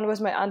I'm done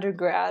with my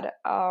undergrad,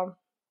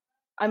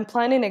 I'm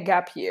planning a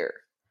gap year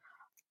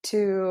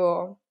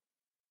to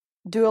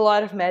do a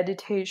lot of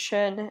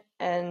meditation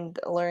and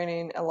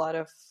learning a lot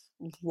of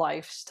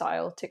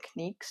lifestyle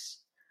techniques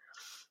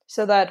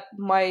so that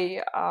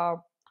my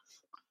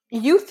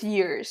youth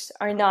years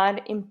are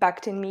not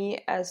impacting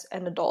me as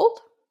an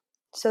adult,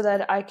 so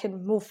that I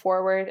can move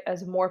forward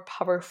as a more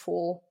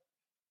powerful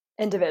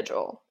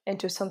individual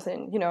into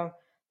something,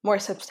 more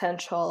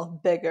substantial,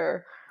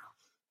 bigger.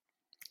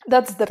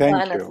 That's the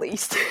plan, Thank at you.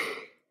 least.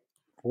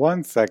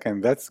 1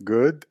 second, that's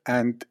good.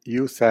 And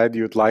you said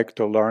you'd like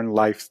to learn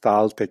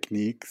lifestyle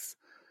techniques.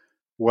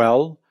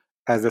 Well,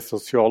 as a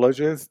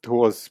sociologist who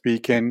was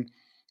speaking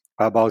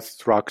about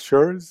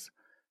structures,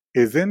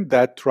 isn't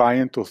that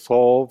trying to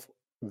solve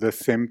the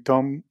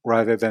symptom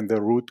rather than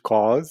the root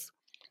cause?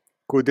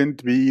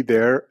 Couldn't be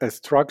there a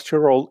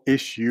structural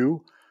issue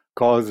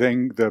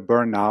causing the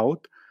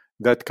burnout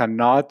that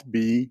cannot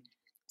be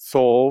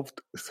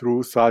solved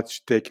through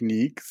such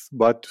techniques,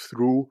 but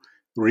through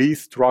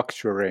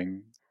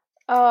restructuring?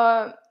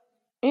 uh,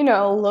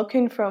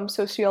 Looking from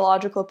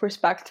sociological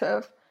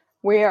perspective,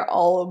 we are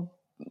all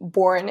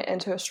born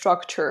into a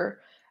structure,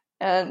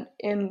 and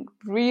in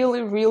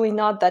really, really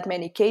not that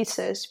many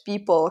cases,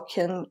 people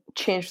can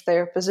change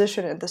their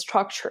position in the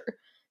structure,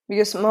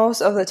 because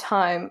most of the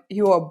time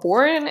you are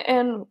born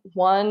in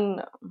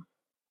one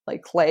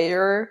like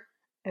layer,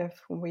 if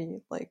we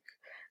like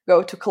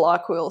go to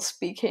colloquial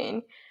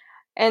speaking,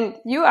 and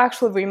you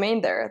actually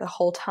remain there the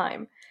whole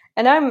time.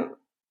 And I'm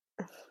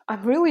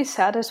really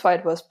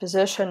satisfied with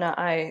position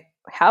I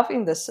have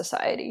in this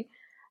society.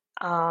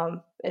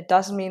 It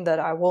doesn't mean that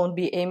I won't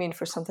be aiming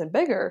for something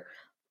bigger,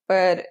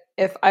 but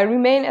if I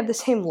remain at the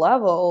same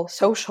level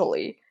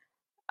socially,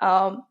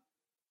 um,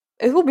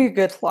 it will be a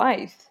good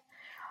life.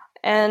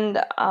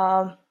 And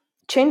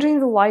changing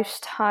the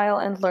lifestyle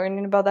and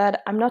learning about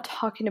that, I'm not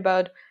talking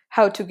about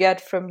how to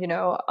get from,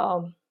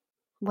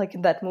 like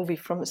in that movie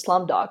from a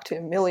slumdog to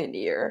a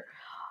millionaire.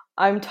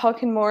 I'm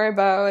talking more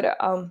about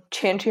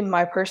changing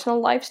my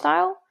personal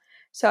lifestyle.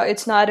 So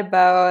it's not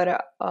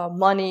about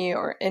money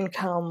or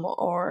income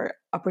or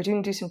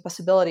opportunities and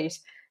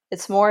possibilities.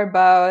 It's more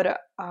about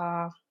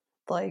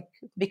like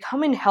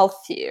becoming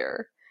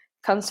healthier,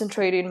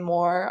 concentrating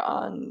more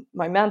on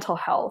my mental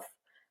health,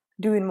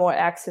 doing more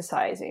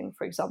exercising,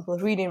 for example,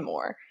 reading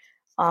more,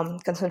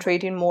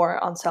 concentrating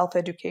more on self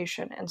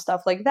education and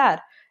stuff like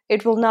that.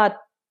 It will not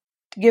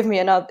give me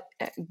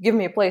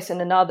a place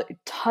in another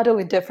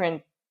totally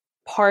different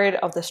part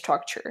of the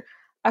structure.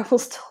 I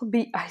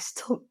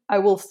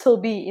will still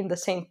be in the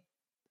same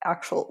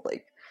actual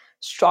like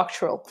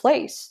structural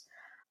place.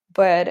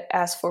 But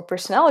as for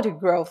personality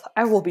growth,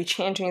 I will be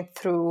changing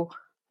through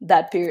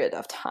that period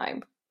of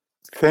time.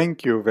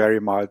 Thank you very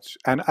much.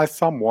 And as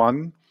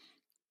someone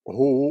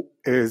who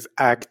is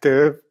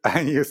active,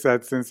 and you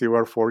said since you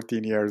were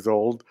 14 years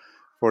old,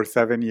 for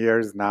 7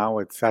 years now,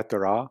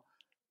 etc.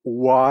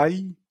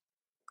 Why?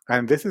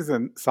 And this is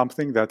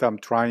something that I'm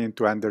trying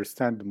to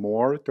understand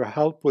more to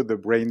help with the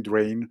brain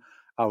drain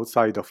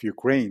outside of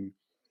Ukraine.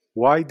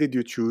 Why did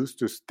you choose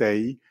to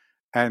stay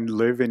and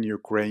live in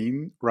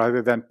Ukraine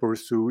rather than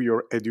pursue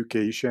your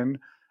education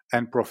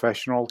and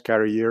professional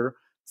career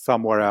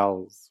somewhere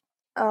else?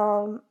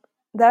 Um,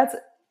 that's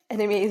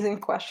an amazing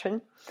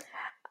question.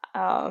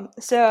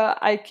 So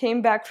I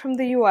came back from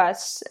the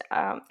US.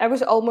 I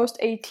was almost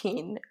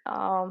 18.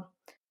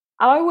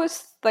 I was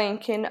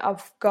thinking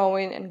of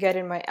going and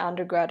getting my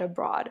undergrad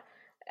abroad,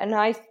 and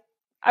I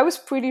was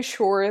pretty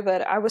sure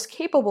that I was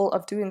capable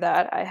of doing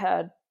that. I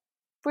had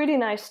pretty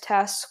nice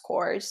test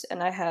scores,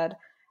 and I had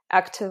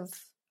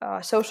active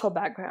social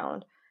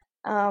background,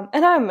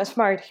 and I'm a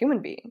smart human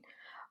being.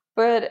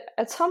 But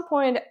at some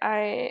point,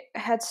 I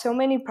had so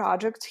many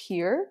projects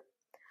here,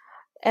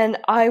 and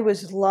I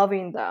was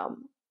loving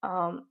them.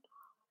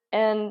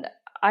 And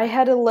I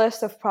had a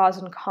list of pros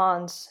and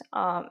cons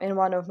in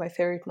one of my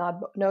favorite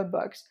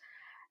notebooks.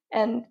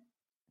 And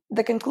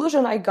the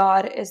conclusion I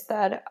got is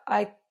that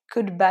I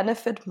could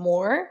benefit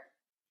more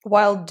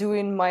while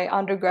doing my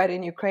undergrad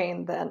in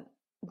Ukraine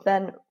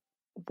than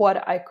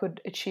what I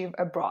could achieve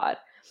abroad.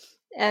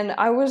 And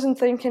I wasn't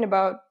thinking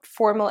about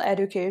formal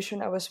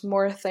education. I was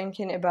more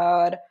thinking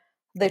about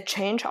the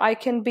change I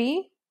can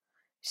be.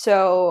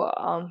 So,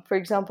 for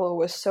example,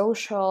 with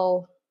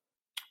social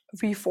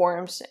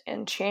reforms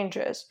and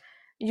changes,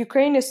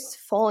 Ukraine is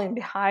falling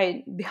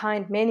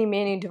behind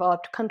many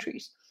developed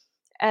countries.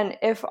 And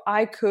if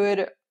I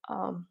could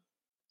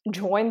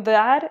join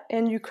that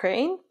in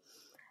Ukraine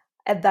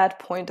at that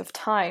point of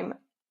time,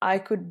 I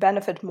could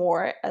benefit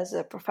more as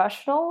a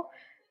professional,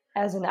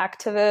 as an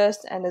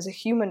activist, and as a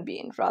human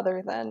being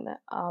rather than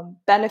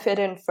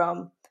benefiting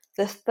from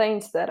the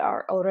things that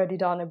are already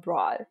done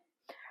abroad.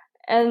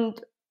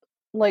 And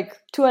like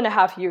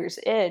 2.5 years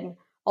in,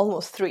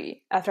 almost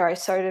three, after I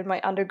started my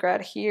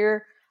undergrad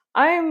here,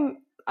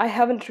 I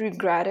haven't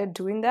regretted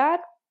doing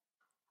that.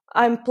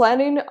 I'm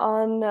planning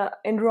on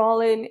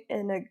enrolling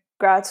in a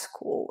grad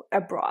school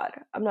abroad.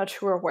 I'm not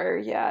sure where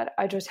yet.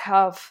 I just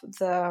have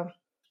the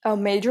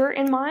major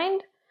in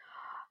mind,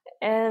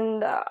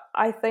 and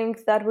I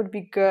think that would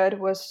be good.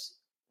 Was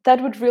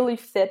that would really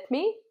fit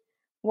me?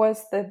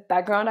 Was the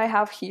background I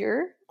have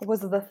here?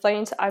 Was the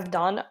things I've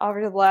done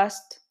over the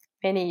last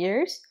many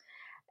years?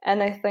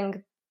 And I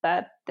think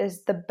that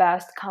is the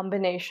best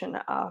combination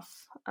of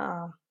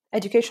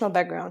educational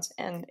backgrounds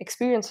and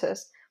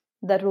experiences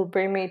that will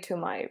bring me to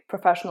my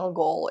professional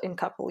goal in a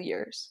couple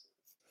years.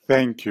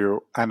 Thank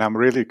you. And I'm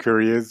really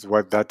curious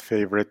what that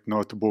favorite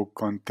notebook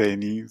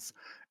contains.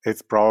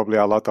 It's probably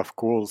a lot of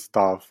cool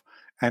stuff.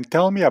 And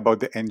tell me about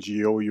the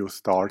NGO you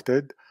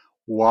started.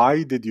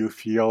 Why did you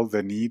feel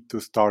the need to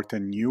start a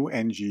new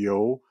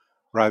NGO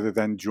rather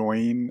than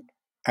join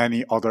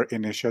any other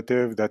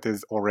initiative that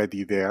is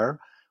already there?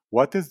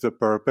 What is the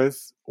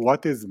purpose?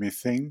 What is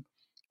missing?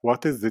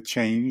 What is the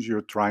change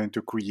you're trying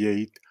to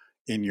create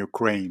in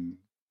Ukraine?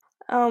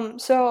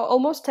 So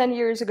almost 10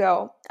 years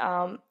ago,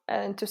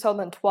 in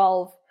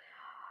 2012,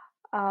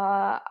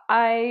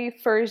 I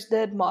first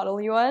did Model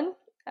UN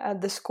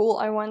at the school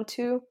I went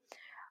to,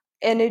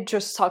 and it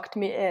just sucked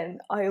me in.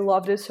 I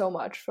loved it so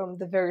much from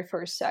the very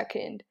first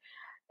second.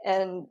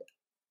 And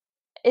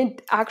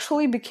it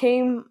actually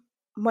became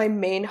my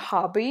main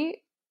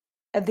hobby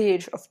at the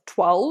age of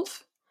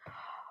 12.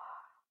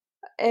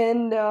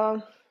 And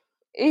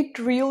it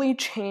really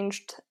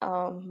changed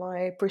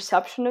my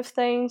perception of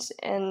things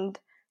and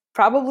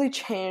probably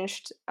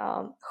changed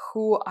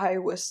who I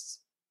was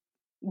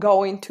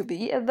going to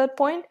be at that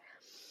point.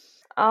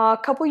 A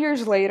couple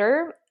years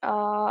later,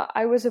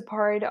 I was a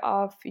part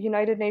of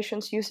United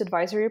Nations Youth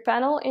Advisory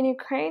Panel in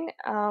Ukraine.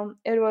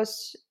 It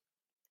was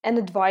an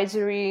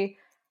advisory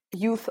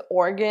youth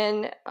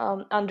organ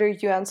under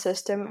UN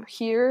system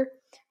here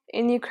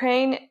in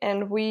Ukraine,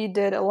 and we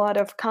did a lot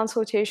of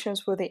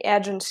consultations with the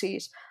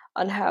agencies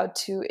on how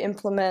to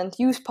implement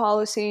youth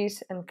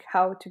policies and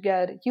how to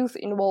get youth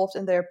involved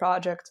in their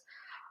projects.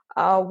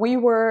 We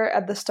were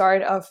at the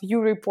start of U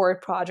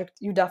Report project.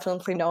 You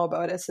definitely know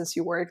about it since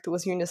you worked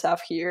with UNICEF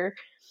here.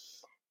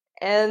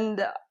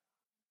 And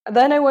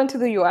then I went to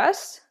the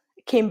US,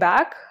 came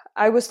back.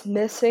 I was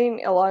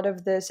missing a lot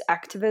of this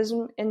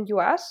activism in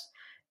US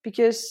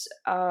because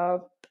a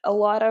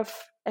lot of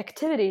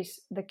activities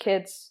the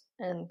kids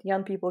and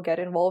young people get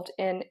involved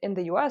in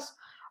the US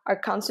are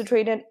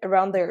concentrated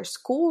around their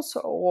schools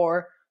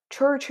or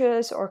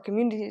churches or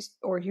communities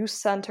or youth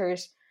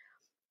centers,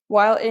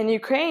 while in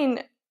Ukraine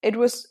it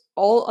was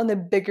all on a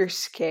bigger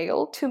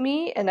scale to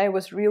me, and I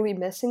was really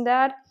missing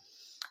that.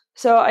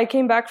 So I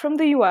came back from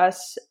the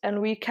US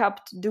and we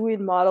kept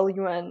doing Model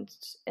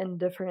UNs in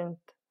different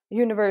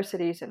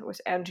universities and with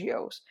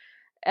NGOs.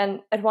 And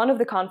at one of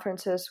the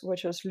conferences,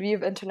 which was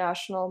Lviv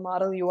International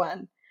Model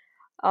UN,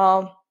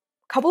 a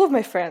couple of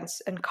my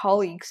friends and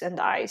colleagues and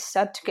I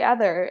sat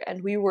together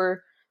and we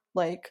were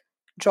like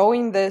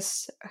drawing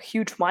this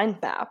huge mind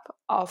map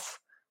of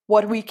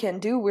what we can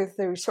do with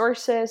the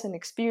resources and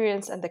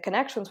experience and the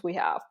connections we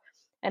have,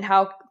 and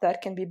how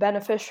that can be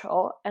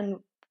beneficial. And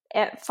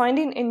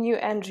finding a new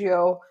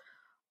NGO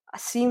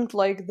seemed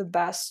like the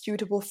best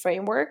suitable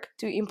framework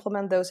to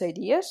implement those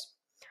ideas.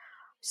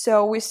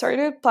 So we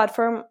started a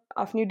platform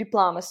of New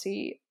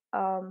Diplomacy.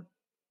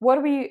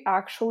 What we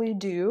actually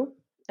do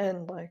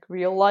in like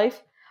real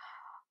life,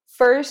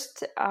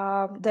 first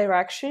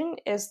direction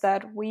is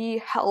that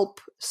we help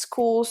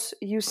schools,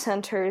 youth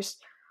centers,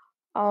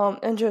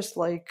 and just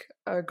like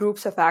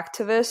groups of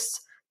activists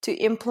to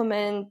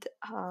implement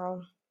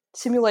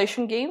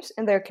simulation games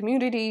in their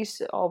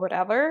communities or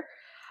whatever.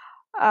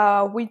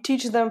 We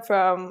teach them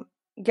from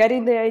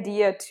getting the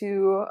idea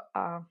to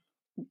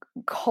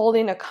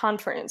holding a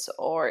conference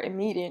or a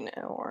meeting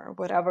or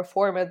whatever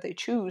format they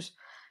choose,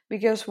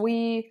 because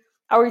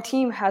our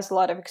team has a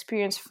lot of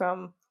experience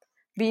from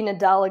being a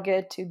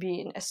delegate to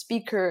being a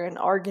speaker, an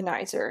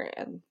organizer,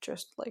 and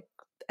just like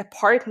a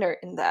partner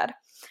in that.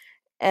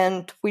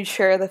 And we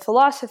share the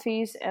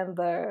philosophies and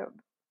the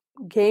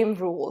game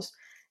rules.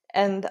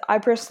 And I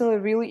personally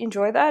really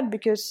enjoy that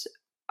because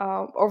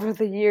over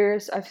the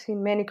years, I've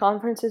seen many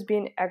conferences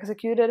being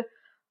executed,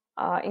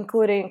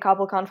 including a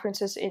couple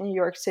conferences in New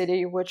York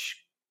City,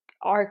 which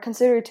are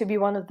considered to be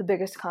one of the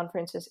biggest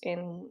conferences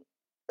in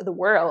the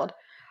world.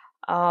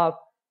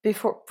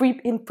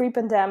 In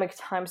pre-pandemic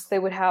times, they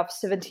would have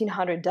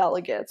 1,700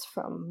 delegates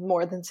from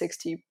more than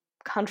 60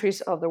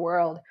 countries of the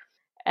world.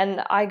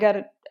 And I got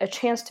a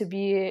chance to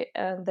be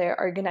in their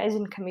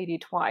organizing committee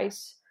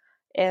twice,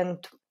 in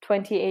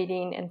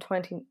 2018 and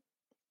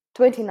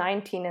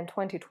 2019 and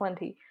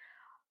 2020.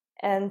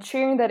 And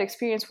sharing that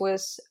experience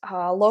with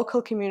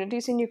local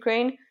communities in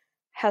Ukraine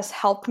has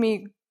helped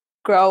me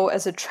grow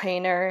as a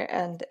trainer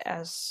and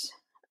as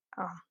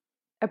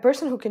a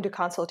person who can do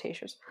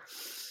consultations.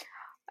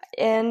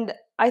 And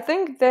I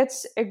think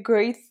that's a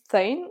great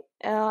thing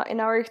in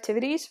our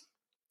activities.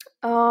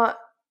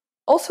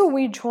 Also,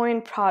 we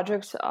join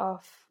projects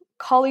of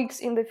colleagues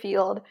in the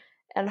field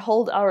and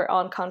hold our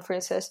own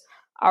conferences.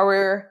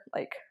 Our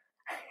like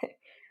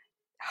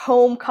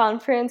home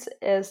conference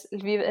is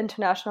Lviv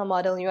International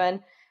Model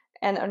UN,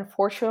 and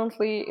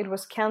unfortunately, it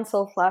was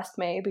canceled last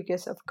May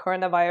because of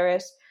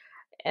coronavirus.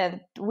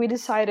 And we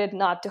decided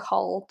not to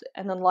hold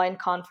an online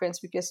conference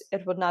because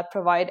it would not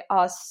provide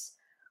us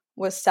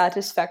with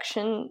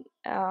satisfaction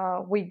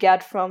we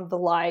get from the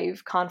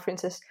live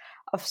conferences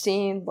of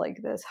seeing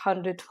like this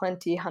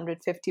 120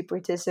 150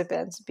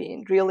 participants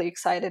being really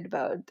excited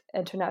about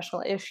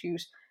international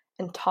issues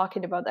and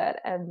talking about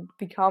that and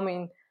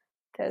becoming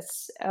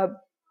this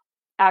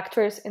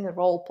actors in the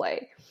role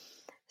play.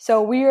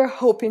 So we are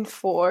hoping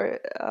for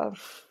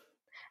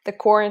the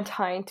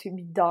quarantine to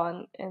be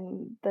done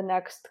in the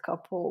next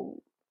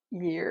couple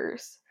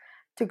years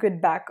to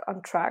get back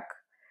on track.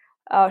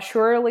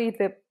 Surely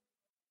the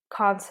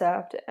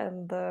concept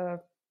and the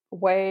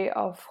way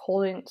of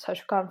holding such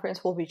a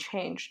conference will be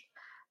changed,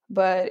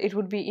 but it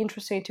would be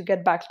interesting to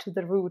get back to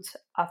the roots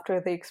after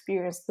the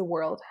experience the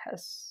world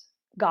has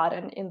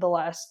gotten in the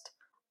last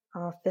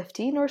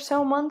 15 or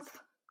so months.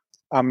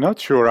 I'm not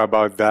sure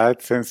about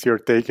that since you're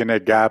taking a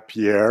gap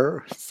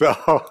year. So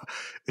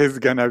it's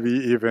gonna be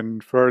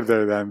even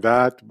further than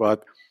that.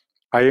 But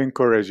I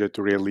encourage it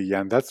really.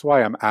 And that's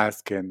why I'm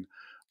asking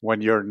when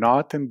you're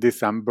not in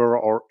December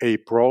or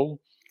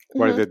April,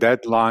 where Mm-hmm. the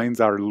deadlines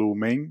are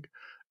looming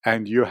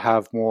and you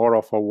have more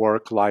of a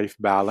work life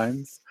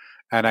balance.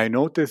 And I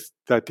noticed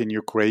that in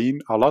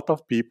Ukraine, a lot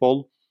of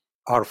people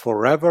are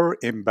forever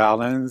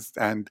imbalanced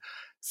and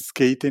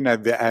skating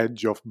at the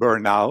edge of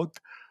burnout.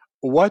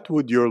 What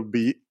would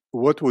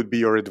be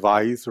your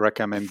advice,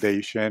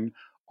 recommendation,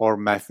 or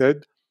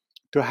method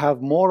to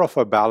have more of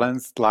a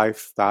balanced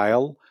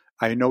lifestyle?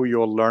 I know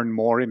you'll learn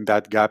more in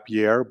that gap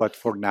year, but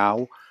for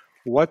now,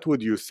 what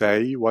would you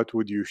say? What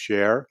would you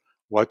share?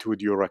 What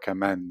would you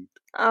recommend?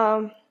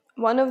 Um,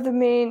 One of the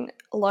main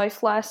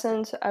life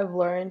lessons I've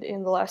learned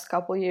in the last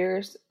couple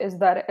years is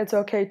that it's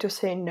okay to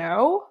say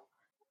no.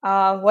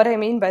 What I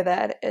mean by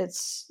that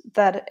is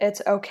that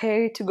it's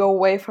okay to go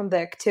away from the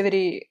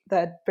activity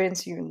that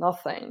brings you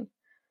nothing.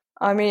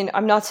 I mean,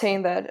 I'm not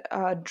saying that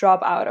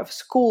drop out of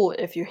school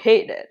if you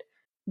hate it,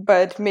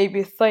 but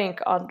maybe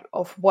think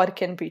of what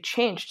can be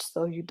changed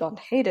so you don't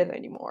hate it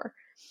anymore.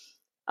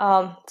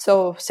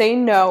 So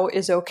saying no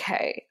is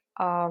okay.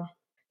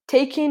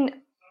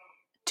 Taking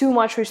too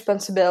much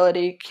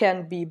responsibility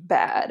can be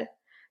bad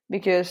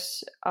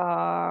because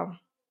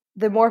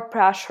the more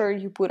pressure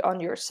you put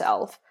on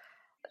yourself,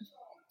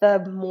 the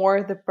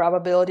more the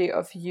probability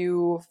of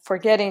you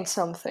forgetting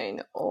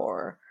something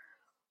or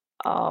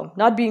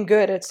not being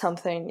good at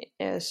something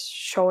is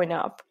showing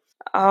up.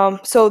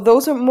 So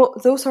those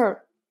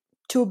are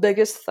two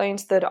biggest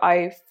things that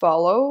I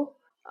follow.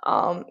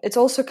 It's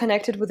also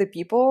connected with the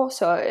people.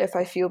 So if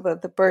I feel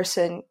that the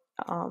person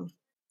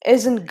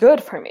isn't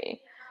good for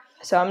me,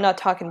 so I'm not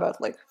talking about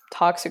like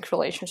toxic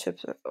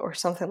relationships or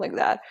something like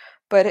that,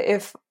 but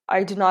if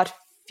I do not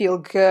feel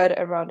good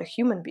around a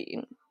human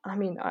being, I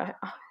mean,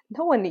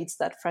 no one needs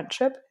that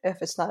friendship if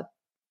it's not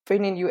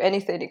bringing you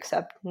anything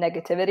except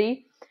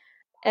negativity.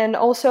 And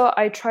also,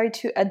 I try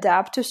to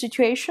adapt to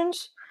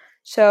situations.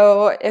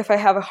 So if I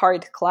have a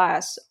hard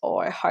class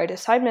or a hard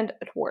assignment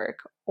at work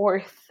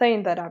or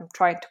thing that I'm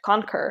trying to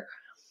conquer,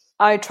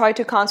 I try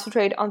to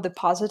concentrate on the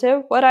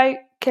positive. What I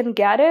can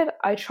get it,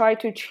 I try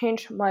to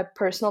change my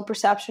personal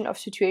perception of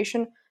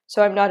situation.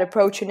 So I'm not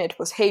approaching it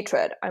with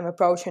hatred. I'm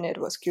approaching it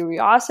with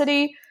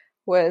curiosity,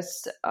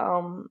 with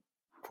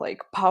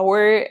like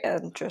power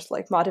and just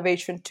like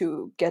motivation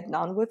to get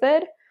done with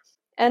it.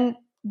 And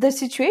the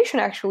situation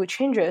actually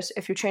changes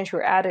if you change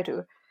your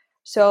attitude.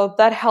 So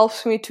that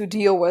helps me to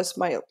deal with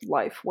my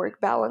life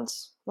work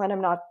balance when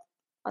I'm not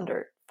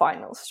under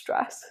final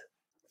stress.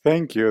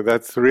 Thank you.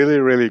 That's really,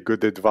 really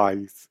good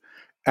advice.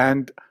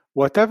 And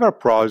whatever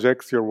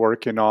projects you're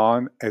working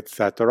on,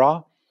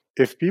 etc.,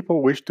 if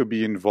people wish to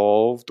be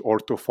involved or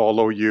to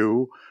follow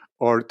you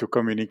or to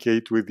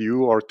communicate with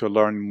you or to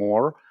learn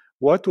more,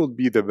 what would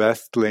be the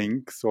best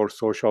links or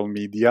social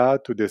media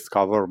to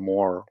discover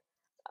more?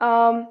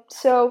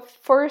 So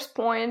first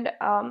point,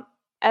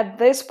 at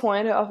this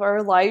point of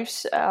our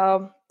lives,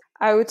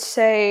 I would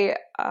say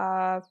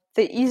the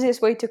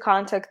easiest way to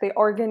contact the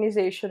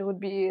organization would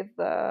be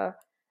the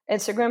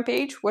Instagram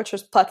page, which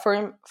is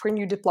Platform for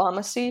New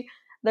Diplomacy.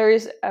 There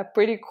is a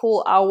pretty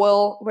cool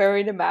owl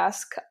wearing a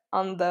mask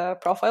on the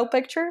profile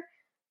picture,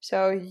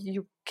 so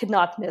you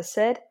cannot miss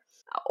it.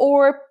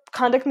 Or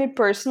contact me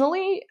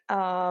personally.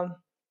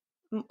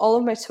 All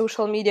of my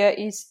social media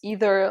is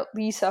either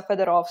Lisa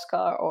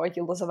Fedorovska or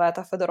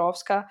Yelizaveta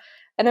Fedorovska,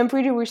 and I'm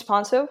pretty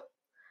responsive.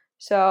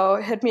 So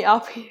hit me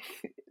up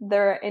if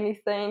there are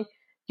anything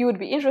you would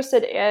be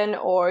interested in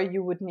or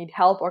you would need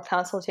help or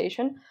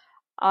consultation.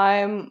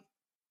 I'm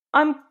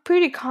I'm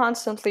pretty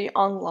constantly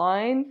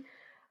online,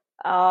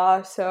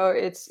 so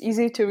it's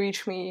easy to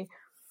reach me.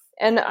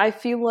 And I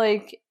feel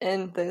like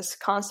in this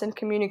constant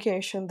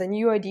communication, the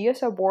new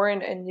ideas are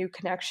born and new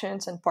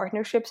connections and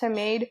partnerships are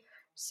made.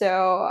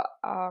 So,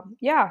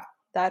 yeah,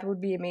 that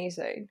would be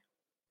amazing.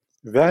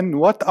 Then,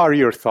 what are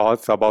your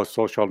thoughts about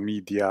social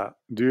media?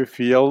 Do you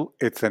feel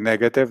it's a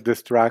negative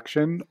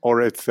distraction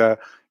or it's a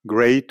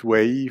great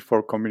way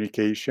for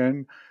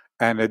communication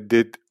and it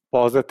did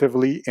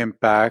positively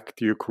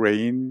impact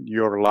Ukraine,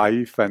 your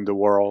life, and the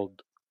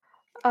world?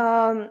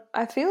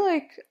 I feel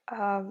like,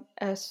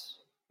 as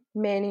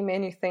many,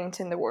 many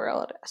things in the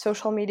world,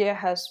 social media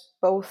has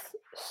both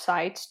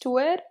sides to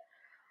it.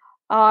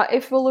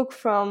 If we look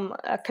from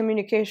a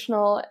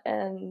communicational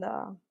and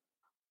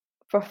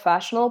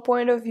professional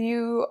point of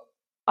view,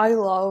 I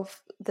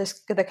love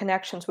the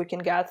connections we can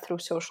get through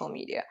social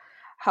media,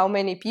 how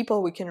many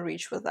people we can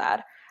reach with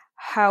that,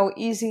 how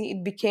easy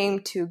it became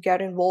to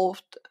get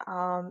involved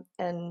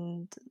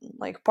and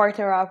like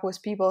partner up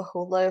with people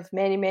who live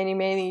many, many,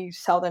 many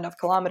thousands of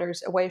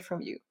kilometers away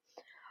from you.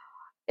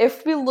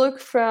 If we look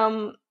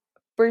from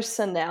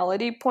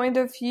personality point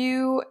of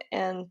view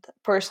and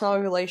personal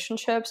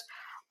relationships,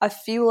 I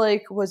feel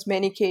like with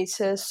many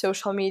cases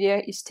social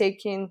media is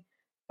taking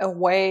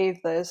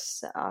away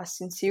this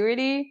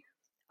sincerity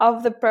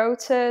of the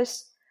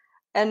process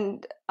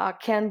and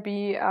can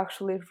be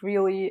actually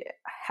really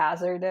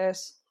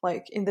hazardous,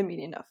 like in the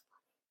meaning of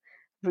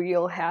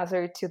real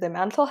hazard to the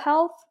mental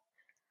health.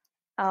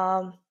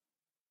 um,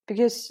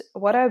 because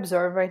what I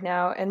observe right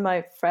now in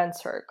my friend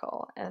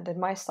circle and in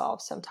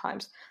myself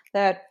sometimes,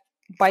 that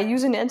by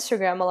using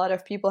Instagram, a lot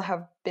of people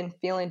have been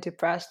feeling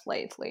depressed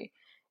lately.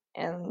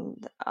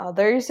 And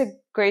there is a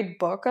great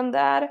book on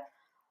that.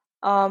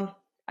 Um,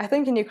 I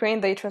think in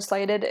Ukraine they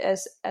translated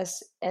as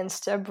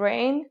Insta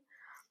Brain.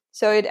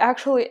 So it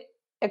actually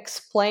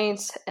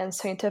explains in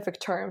scientific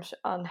terms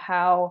on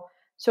how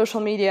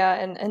social media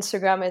and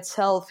Instagram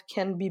itself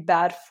can be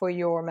bad for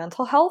your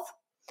mental health,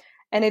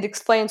 and it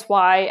explains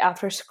why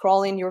after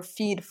scrolling your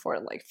feed for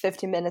like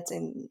 50 minutes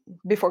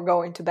before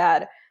going to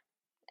bed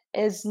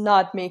is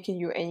not making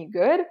you any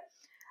good.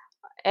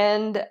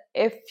 And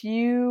if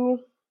you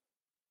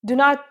do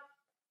not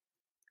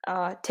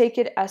take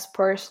it as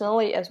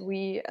personally as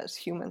we as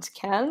humans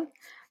can,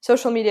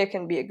 social media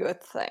can be a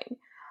good thing.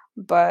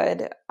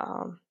 But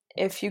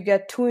if you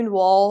get too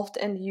involved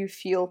and you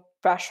feel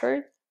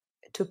pressured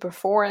to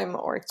perform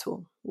or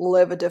to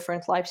live a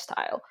different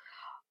lifestyle,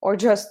 or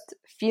just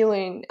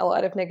feeling a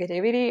lot of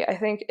negativity, I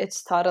think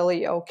it's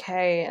totally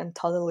okay and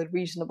totally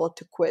reasonable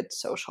to quit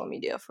social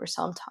media for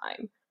some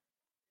time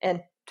in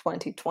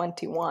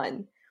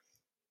 2021,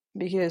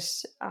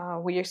 because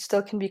we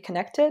still can be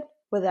connected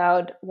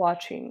without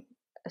watching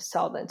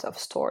thousands of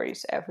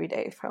stories every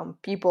day from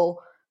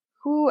people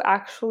who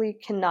actually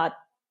cannot,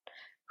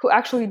 who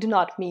actually do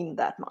not mean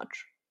that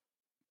much.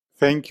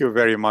 Thank you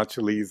very much,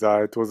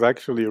 Lisa. It was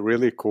actually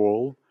really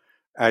cool.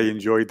 I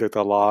enjoyed it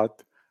a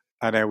lot,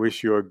 and I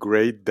wish you a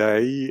great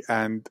day.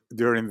 And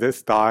during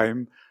this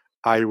time,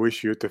 I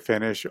wish you to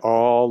finish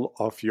all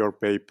of your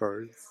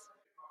papers.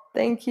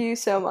 Thank you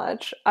so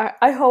much.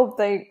 I hope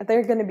they're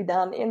going to be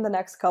done in the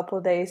next couple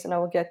of days and I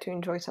will get to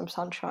enjoy some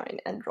sunshine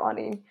and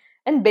running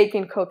and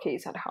baking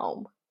cookies at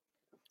home.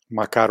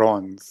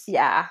 Macarons.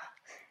 Yeah,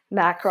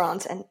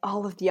 macarons and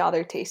all of the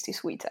other tasty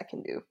sweets I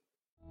can do.